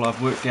them until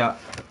I've worked out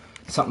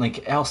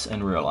something else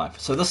in real life.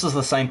 So this is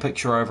the same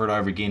picture over and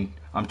over again.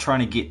 I'm trying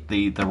to get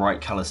the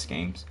right colour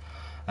schemes.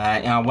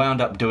 And I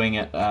wound up doing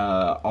it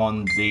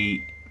on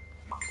the...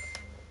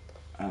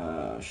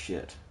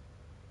 shit.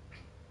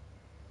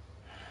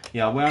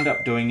 Yeah, I wound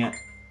up doing it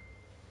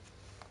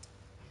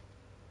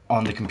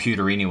on the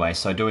computer anyway,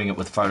 so doing it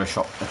with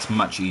Photoshop, it's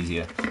much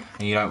easier.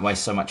 And you don't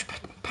waste so much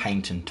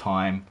paint and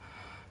time.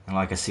 And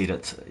like I said,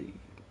 it's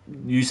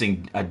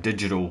using a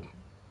digital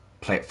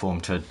platform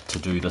to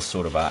do this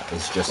sort of art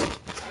is just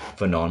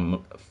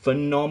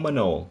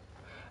phenomenal.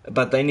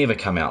 But they never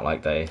come out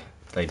like they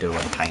do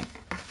in paint.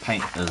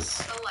 Paint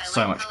is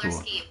so much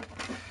cooler.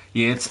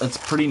 Yeah, it's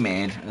pretty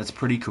mad. It's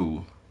pretty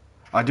cool.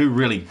 I do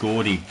really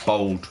gaudy,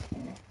 bold,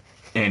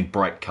 and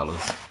bright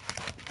colours,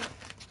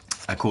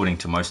 according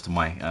to most of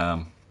my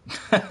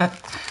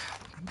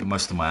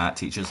art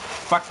teachers.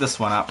 Fuck this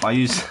one up. I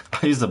use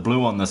the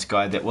blue on this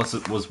guy that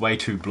was way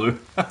too blue,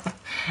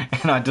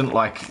 and I didn't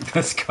like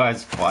this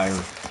guy's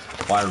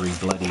fiery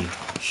bloody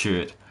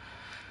shirt.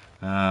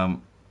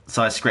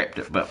 So I scrapped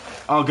it, but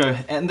I'll go,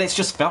 and that's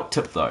just felt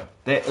tip though.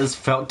 That is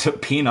felt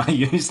tip pen I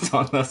used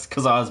on this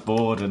because I was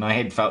bored and I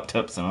had felt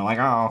tips, and I'm like,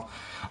 oh,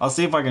 I'll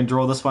see if I can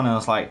draw this one. And I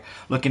was like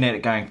looking at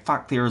it going,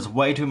 fuck, there is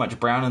way too much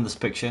brown in this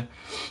picture.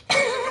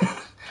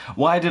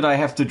 Why did I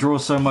have to draw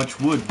so much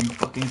wood, you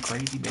fucking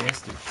crazy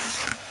bastard?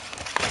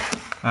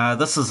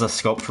 This is a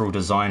sculptural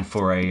design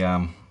for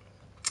a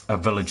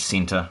village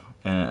centre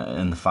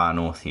in the far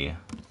north here.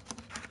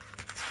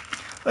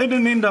 They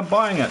didn't end up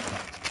buying it.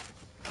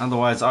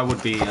 Otherwise, I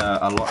would be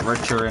a lot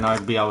richer and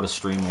I'd be able to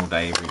stream all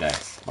day, every day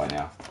by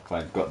now if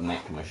I'd gotten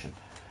that commission.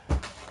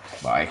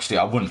 But actually,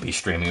 I wouldn't be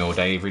streaming all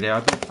day, every day.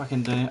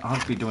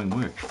 I'd be doing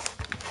work.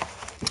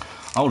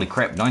 Holy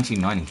crap!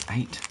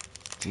 1998.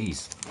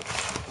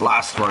 Jeez.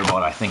 Last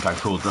Robot. I think I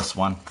called this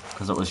one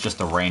because it was just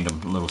a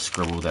random little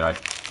scribble that I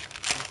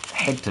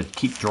had to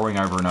keep drawing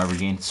over and over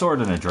again. Saw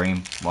it in a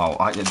dream. Well,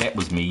 that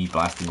was me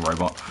blasting a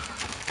robot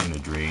in a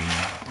dream.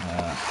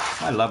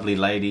 My lovely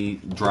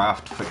lady,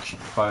 draft fiction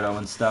photo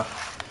and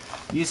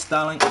stuff. Yes,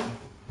 darling.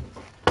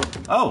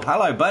 Oh,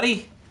 hello,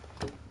 buddy.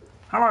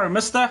 Hello,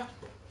 mister.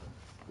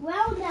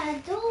 Well,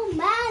 there's so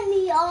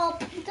many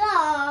up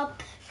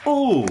top.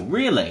 Oh,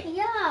 really?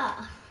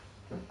 Yeah.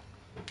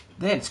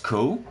 That's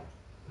cool.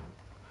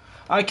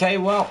 Okay,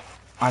 well,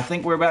 I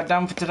think we're about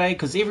done for today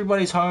because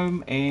everybody's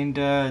home and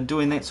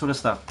doing that sort of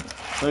stuff.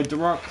 So,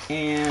 Duroc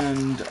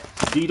and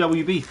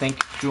DWB, thank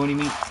you for joining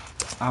me.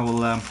 I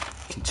will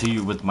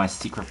continue with my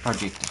secret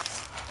project.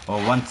 Or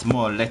once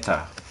more later.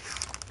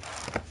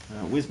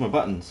 Where's my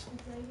buttons?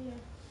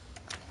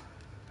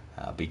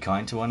 Be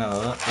kind to one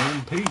another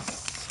and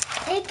peace.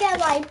 Look at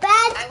my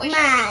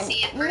Batman.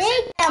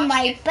 Look at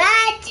my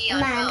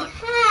Batman.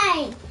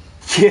 Hey.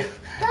 Yeah.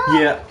 Stop.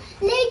 Yeah.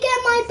 Look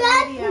at my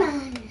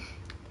Batman.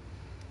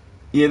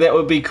 Yeah, that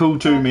would be cool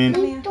too, man.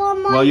 Look at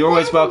my Well, you're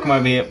always welcome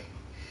Batman. over here.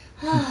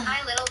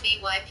 Hi, little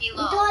VYP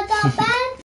lol. Look at the Batman.